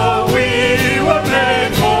know we were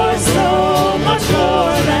made for so much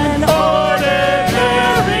more than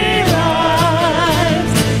ordinary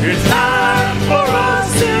lives. It's time for us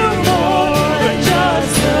to more than just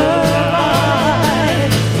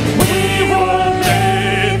survive. We were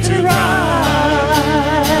made to rise.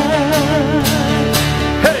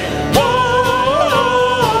 Hey,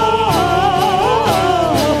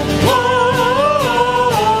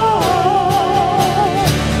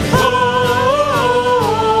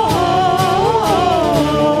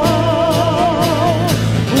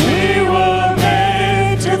 we were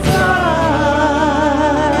made to thrive.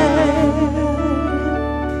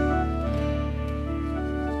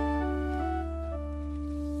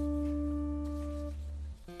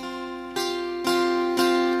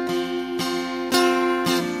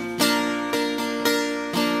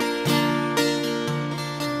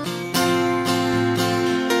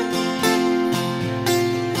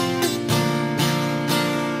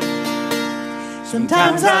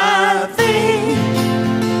 Sometimes I think,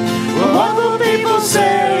 well, what will people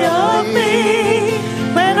say of me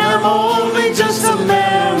when I'm only just a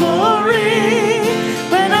memory?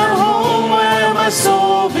 When I'm home where my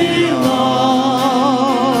soul belongs.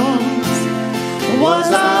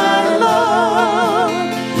 Was I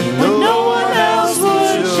loved when no one else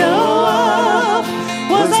would show up?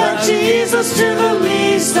 Was that Jesus to the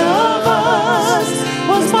least of us?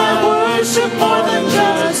 Was my worship more than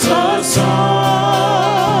just a song?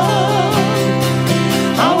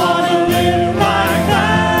 I want to live like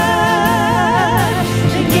that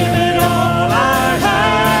and give it all I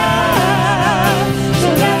have.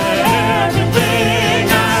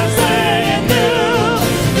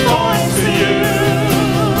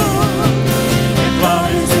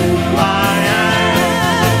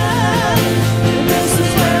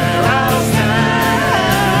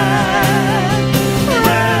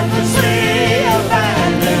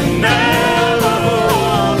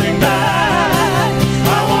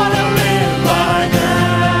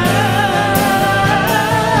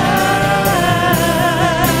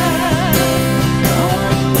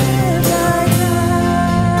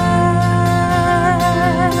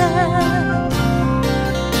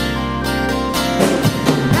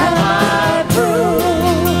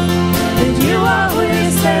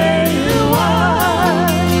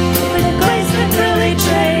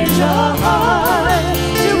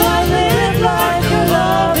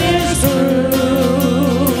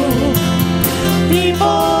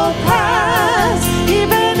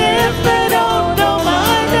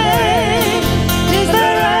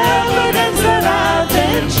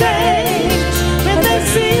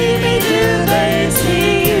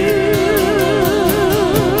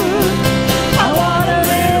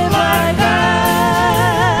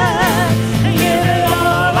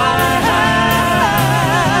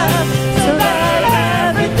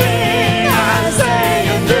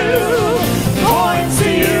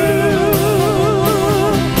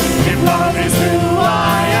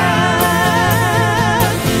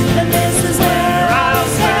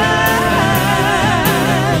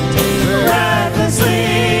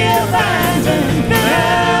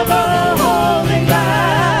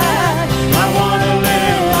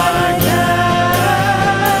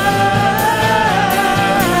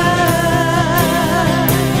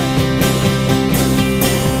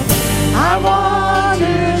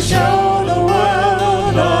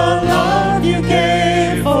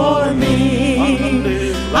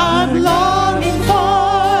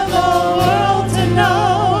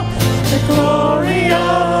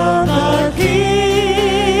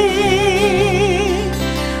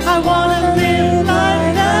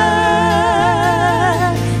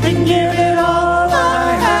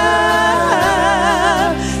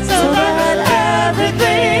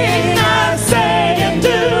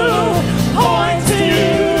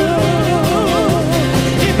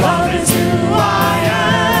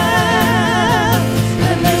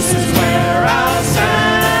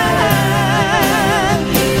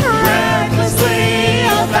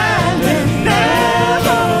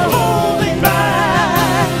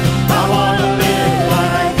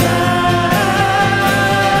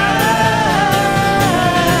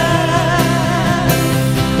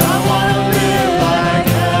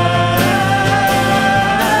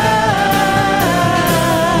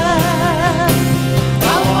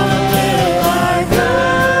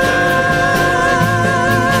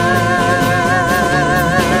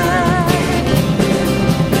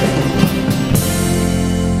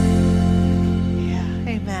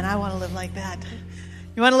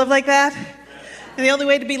 like that? And the only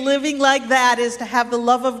way to be living like that is to have the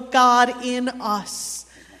love of God in us.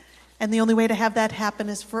 And the only way to have that happen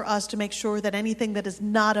is for us to make sure that anything that is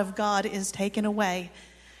not of God is taken away.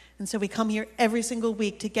 And so we come here every single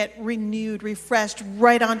week to get renewed, refreshed,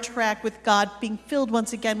 right on track with God, being filled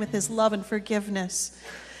once again with his love and forgiveness.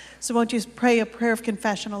 So won't you pray a prayer of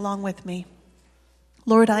confession along with me?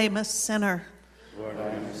 Lord, I am a sinner. Lord, I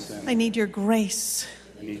am a sinner. I need your grace.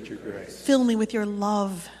 I need your grace. Fill me with your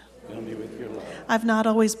love. Fill me with your love. I've not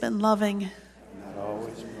always been loving. I've not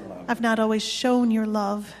always been loving. I've not always shown your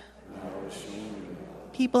love. I've not always shown you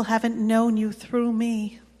love. People haven't known you through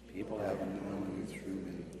me. People haven't known you through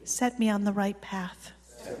me. Set me on the right path.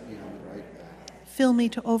 Set me on the right path. Fill me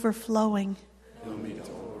to overflowing. Fill me to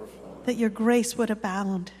overflow. That your grace would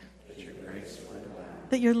abound. That your grace would abound.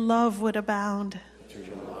 That your love would abound. That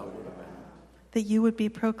your love would abound. That you would be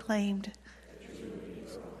proclaimed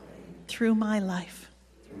through my life.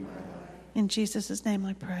 Through my life. In Jesus' name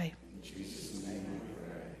I pray. In Jesus' name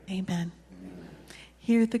we pray. Amen.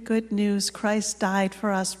 Hear the good news. Christ died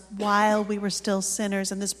for us while we were still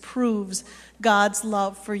sinners, and this proves God's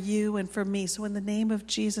love for you and for me. So in the name of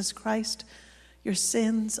Jesus Christ, your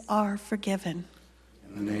sins are forgiven.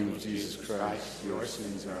 In the name of Jesus Christ, your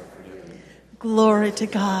sins are forgiven. Glory to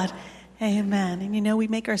God. Amen. And you know, we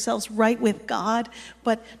make ourselves right with God,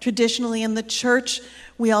 but traditionally in the church,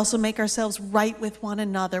 we also make ourselves right with one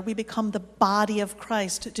another. We become the body of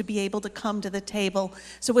Christ to be able to come to the table.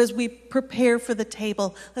 So as we prepare for the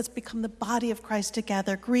table, let's become the body of Christ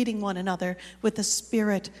together, greeting one another with the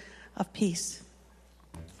spirit of peace.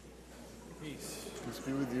 Peace. Peace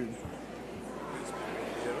be with you.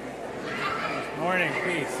 Morning,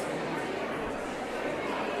 peace.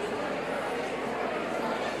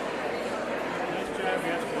 Nice job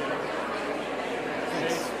yesterday.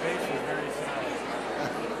 Space was very solid. I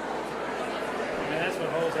mean, that's what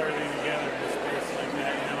holds everything together in a space like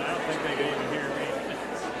that. You know, I don't think they could even hear me.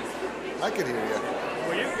 I could hear you.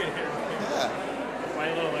 Well, you can hear me. Yeah. My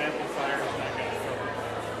little amplifier is not going to work.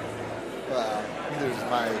 Well, there's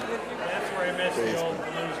my. That's where I missed the Basement. old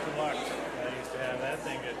Blues Deluxe. I used to have that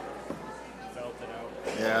thing that felt it out.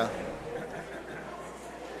 Yeah.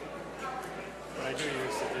 But I do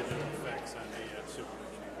use the digital effects on the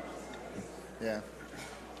supercomputer. Yeah.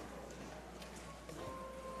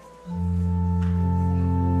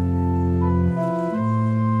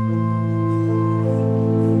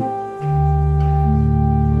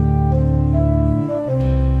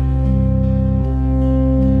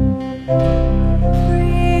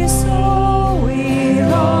 Free soul, we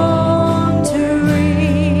long to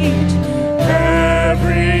reach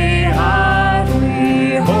every heart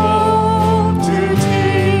we hope to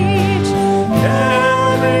teach,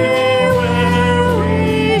 everywhere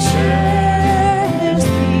we share His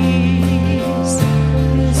peace,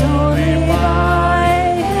 is only by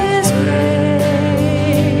His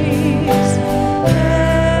grace.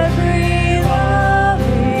 Every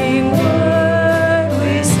loving word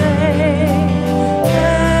we say,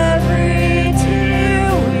 every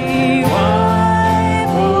tear we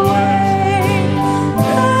wipe away,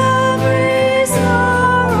 every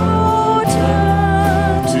sorrow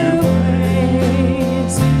turn to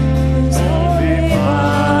praise, is only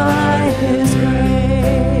by His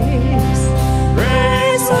grace.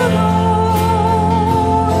 Grace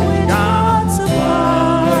alone we God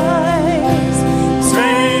supplies,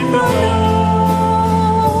 strength alone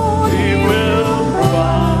He will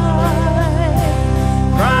provide.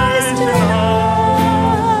 Christ in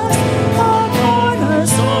us, our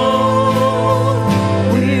cornerstone,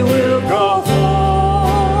 we will go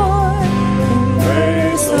forth in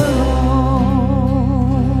grace alone.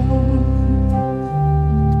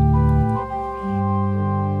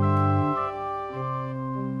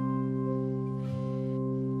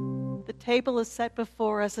 The table is set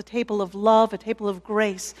before us, a table of love, a table of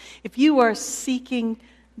grace. If you are seeking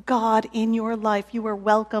God in your life, you are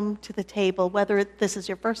welcome to the table. Whether this is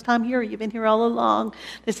your first time here or you've been here all along,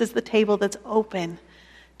 this is the table that's open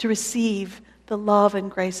to receive the love and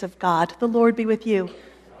grace of God. The Lord be with you.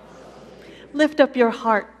 Lift up your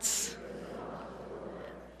hearts.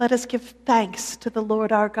 Let us give thanks to the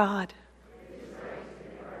Lord our God.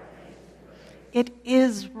 It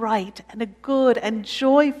is right and a good and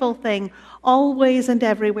joyful thing, always and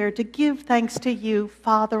everywhere, to give thanks to you,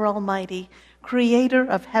 Father Almighty, Creator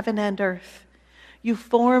of heaven and earth. You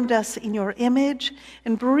formed us in your image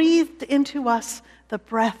and breathed into us the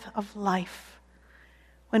breath of life.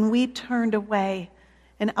 When we turned away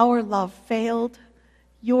and our love failed,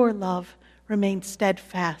 your love remained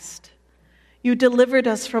steadfast. You delivered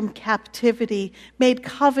us from captivity, made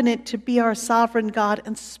covenant to be our sovereign God,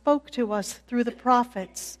 and spoke to us through the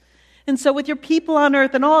prophets. And so with your people on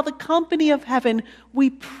earth and all the company of heaven, we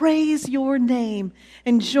praise your name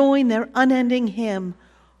and join their unending hymn,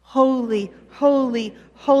 Holy, holy,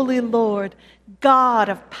 holy Lord, God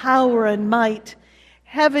of power and might.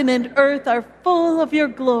 Heaven and earth are full of your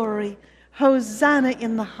glory. Hosanna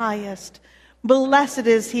in the highest. Blessed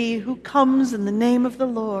is he who comes in the name of the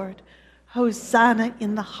Lord. Hosanna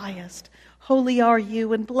in the highest. Holy are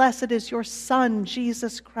you, and blessed is your Son,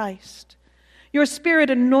 Jesus Christ. Your Spirit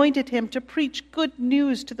anointed him to preach good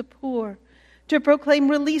news to the poor, to proclaim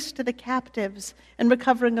release to the captives and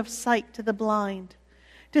recovering of sight to the blind,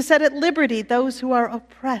 to set at liberty those who are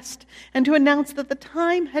oppressed, and to announce that the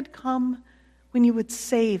time had come when you would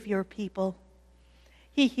save your people.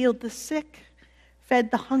 He healed the sick,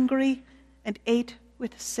 fed the hungry, and ate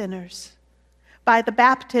with sinners. By the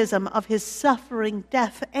baptism of his suffering,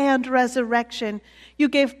 death, and resurrection, you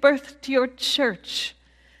gave birth to your church,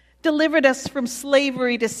 delivered us from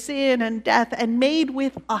slavery to sin and death, and made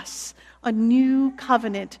with us a new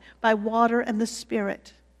covenant by water and the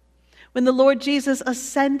Spirit. When the Lord Jesus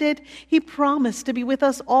ascended, he promised to be with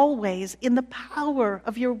us always in the power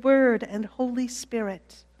of your word and Holy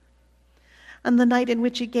Spirit. On the night in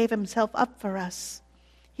which he gave himself up for us,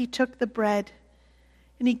 he took the bread,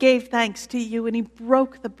 and he gave thanks to you, and he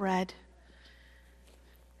broke the bread.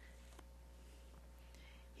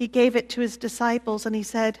 He gave it to his disciples, and he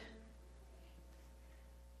said,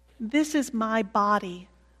 "This is my body,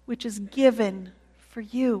 which is given for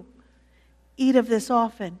you. Eat of this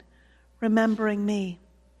often, remembering me."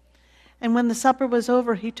 And when the supper was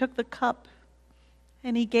over, he took the cup,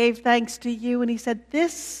 and he gave thanks to you, and he said,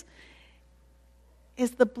 "This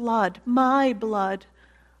is the blood, my blood,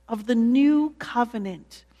 of the new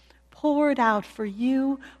covenant, poured out for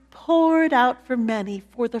you, poured out for many,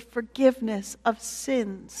 for the forgiveness of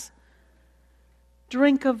sins.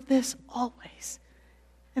 Drink of this always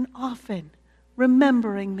and often,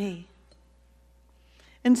 remembering me."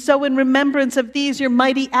 And so in remembrance of these, your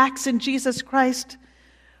mighty acts in Jesus Christ,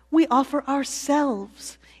 we offer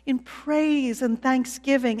ourselves in praise and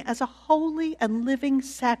thanksgiving as a holy and living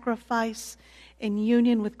sacrifice in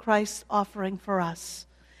union with Christ's offering for us,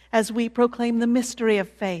 as we proclaim the mystery of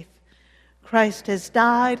faith. Christ has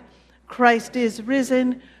died, Christ is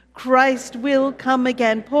risen, Christ will come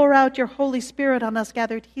again. Pour out your Holy Spirit on us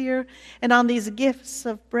gathered here and on these gifts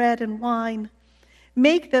of bread and wine.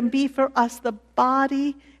 Make them be for us the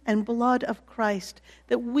body and blood of Christ,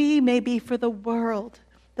 that we may be for the world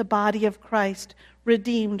the body of Christ,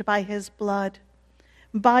 redeemed by his blood.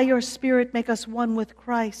 By your Spirit, make us one with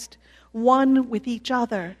Christ, one with each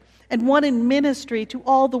other, and one in ministry to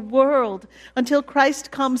all the world, until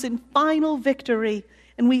Christ comes in final victory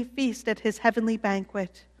and we feast at his heavenly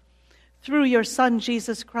banquet. Through your Son,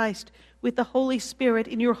 Jesus Christ, with the Holy Spirit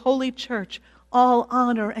in your holy church, all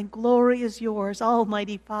honor and glory is yours,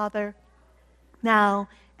 Almighty Father, now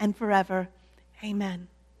and forever. Amen.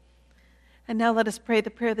 And now let us pray the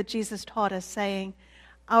prayer that Jesus taught us, saying,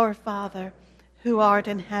 Our Father, who art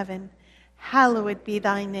in heaven, hallowed be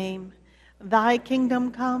thy name. Thy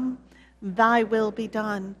kingdom come, thy will be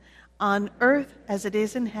done, on earth as it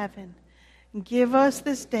is in heaven. Give us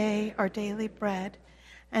this day our daily bread,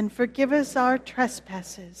 and forgive us our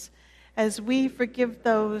trespasses, as we forgive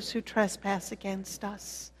those who trespass against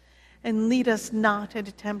us. And lead us not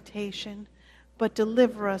into temptation, but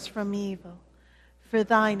deliver us from evil. For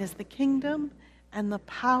thine is the kingdom, and the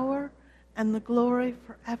power, and the glory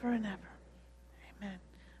forever and ever. Amen.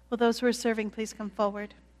 Will those who are serving please come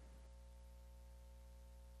forward?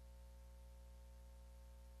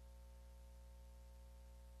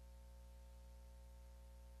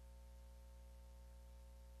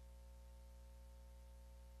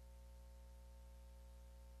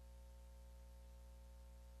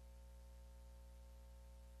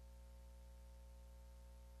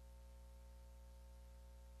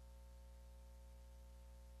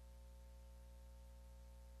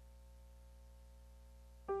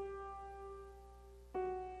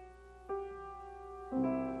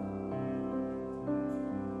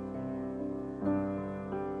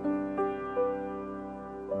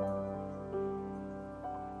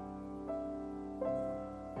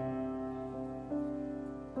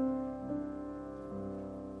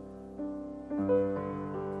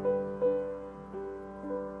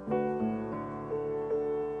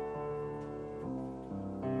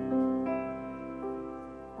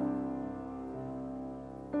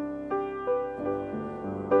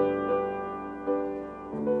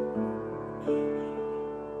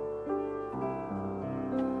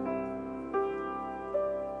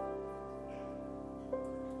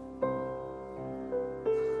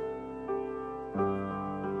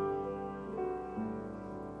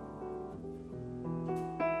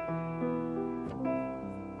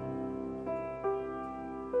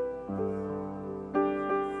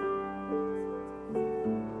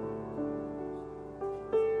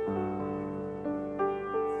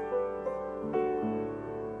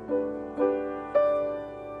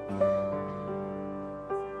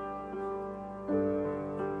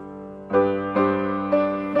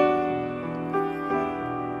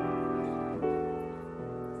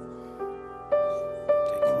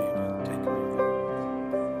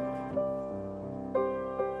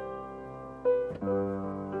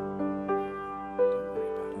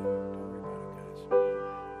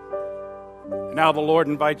 Now the Lord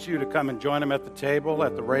invites you to come and join him at the table,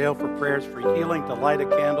 at the rail for prayers for healing, to light a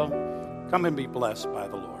candle. Come and be blessed by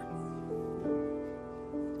the Lord.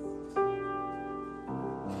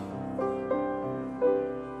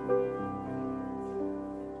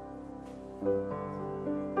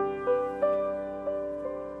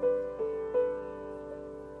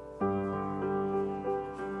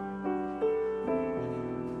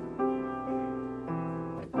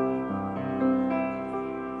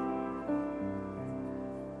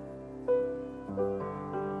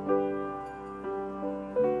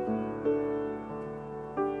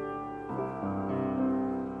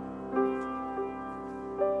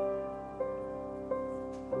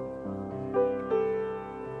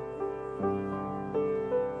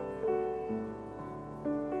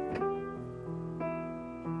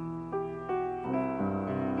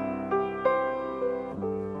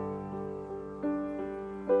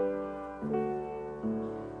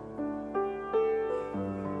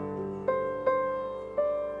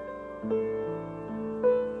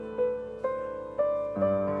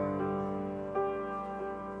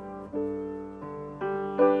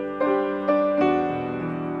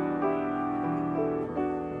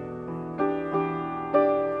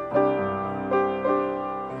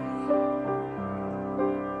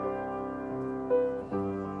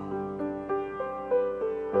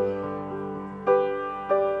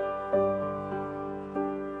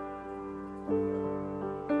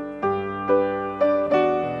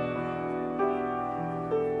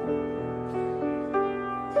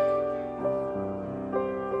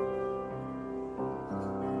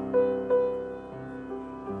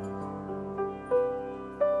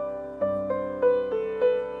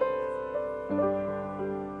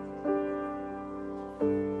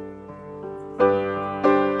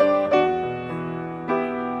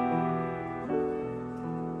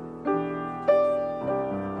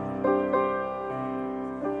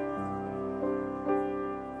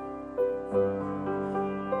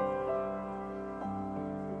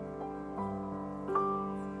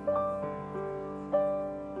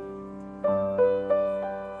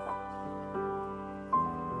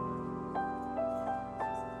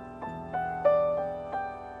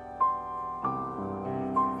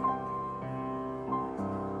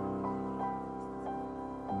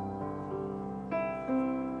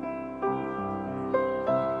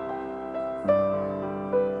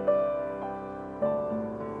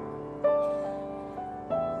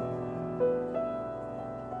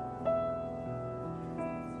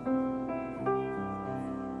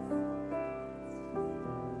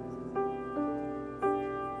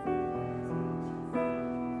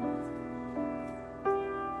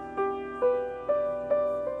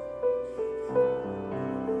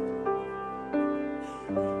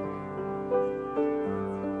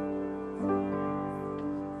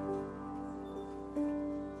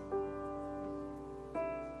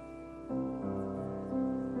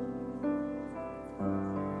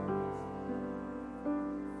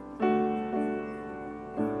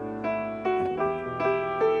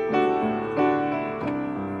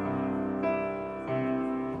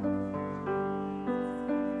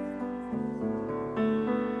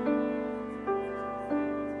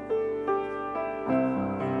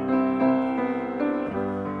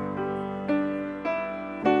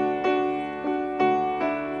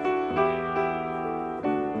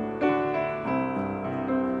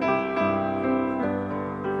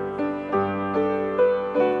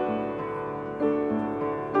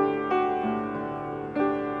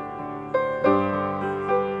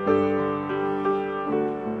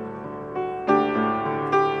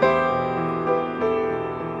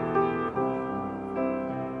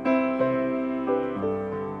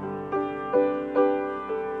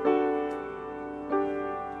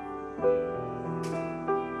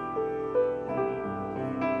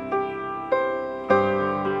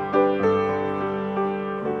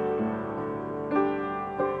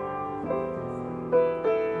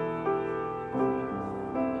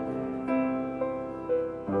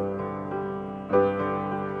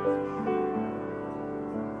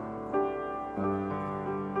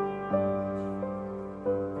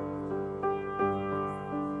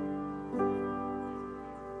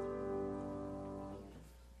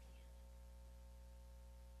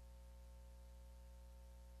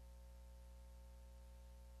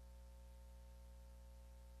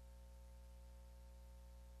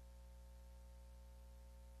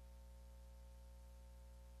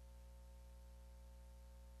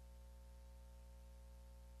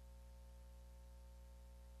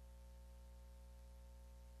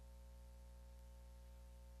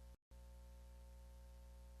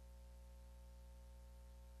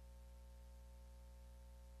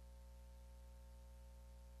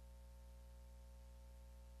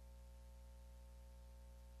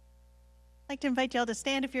 like to invite y'all to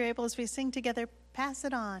stand if you're able as we sing together, Pass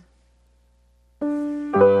It On.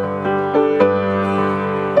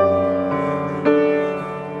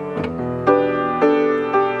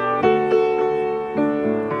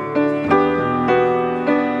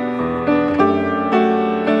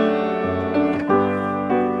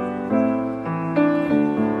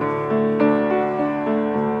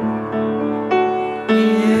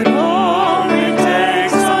 It only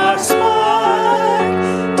takes a spark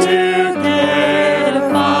to get a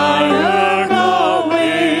fire going.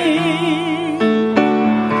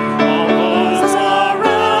 All those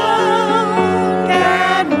around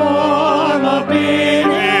can warm up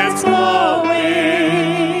in its glowing.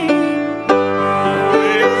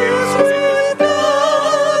 It's with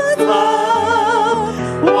God's love.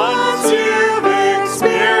 Once you've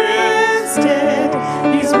experienced it,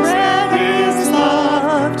 He's spread His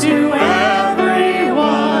love to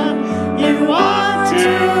everyone. You want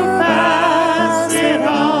to pass it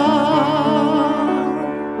on.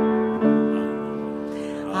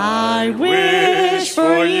 I wish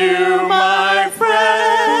for you, my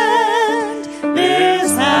friend,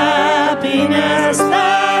 this happiness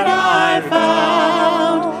that I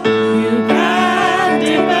found. You can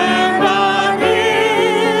depend on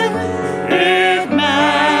Him. It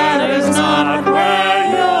matters not where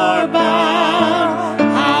you're bound.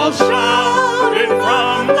 I'll shout it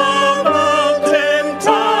from the mountaintop.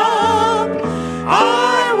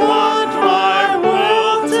 I want my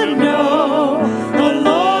world to know the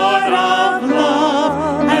Lord of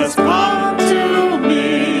love has come to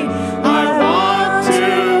me. I want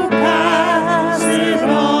to pass it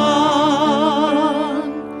on.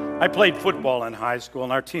 I played football in high school,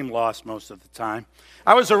 and our team lost most of the time.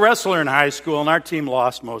 I was a wrestler in high school, and our team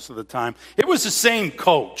lost most of the time. It was the same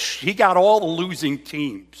coach. He got all the losing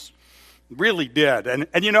teams. Really did. And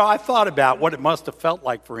you know, I thought about what it must have felt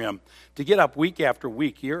like for him to get up week after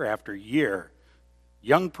week, year after year,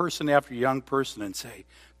 young person after young person, and say,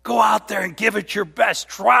 go out there and give it your best.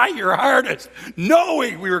 Try your hardest,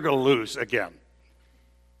 knowing we were going to lose again.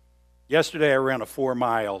 Yesterday, I ran a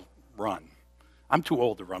 4-mile run. I'm too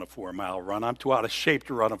old to run a 4-mile run. I'm too out of shape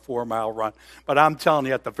to run a 4-mile run. But I'm telling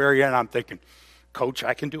you, at the very end, I'm thinking, Coach,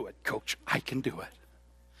 I can do it. Coach, I can do it.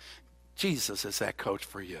 Jesus is that coach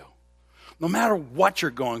for you. No matter what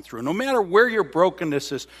you're going through, no matter where your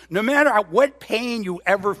brokenness is, no matter what pain you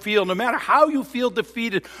ever feel, no matter how you feel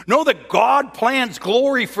defeated, know that God plans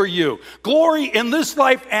glory for you. Glory in this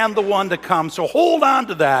life and the one to come. So hold on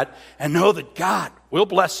to that and know that God will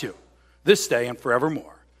bless you this day and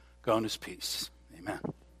forevermore. Go in His peace. Amen.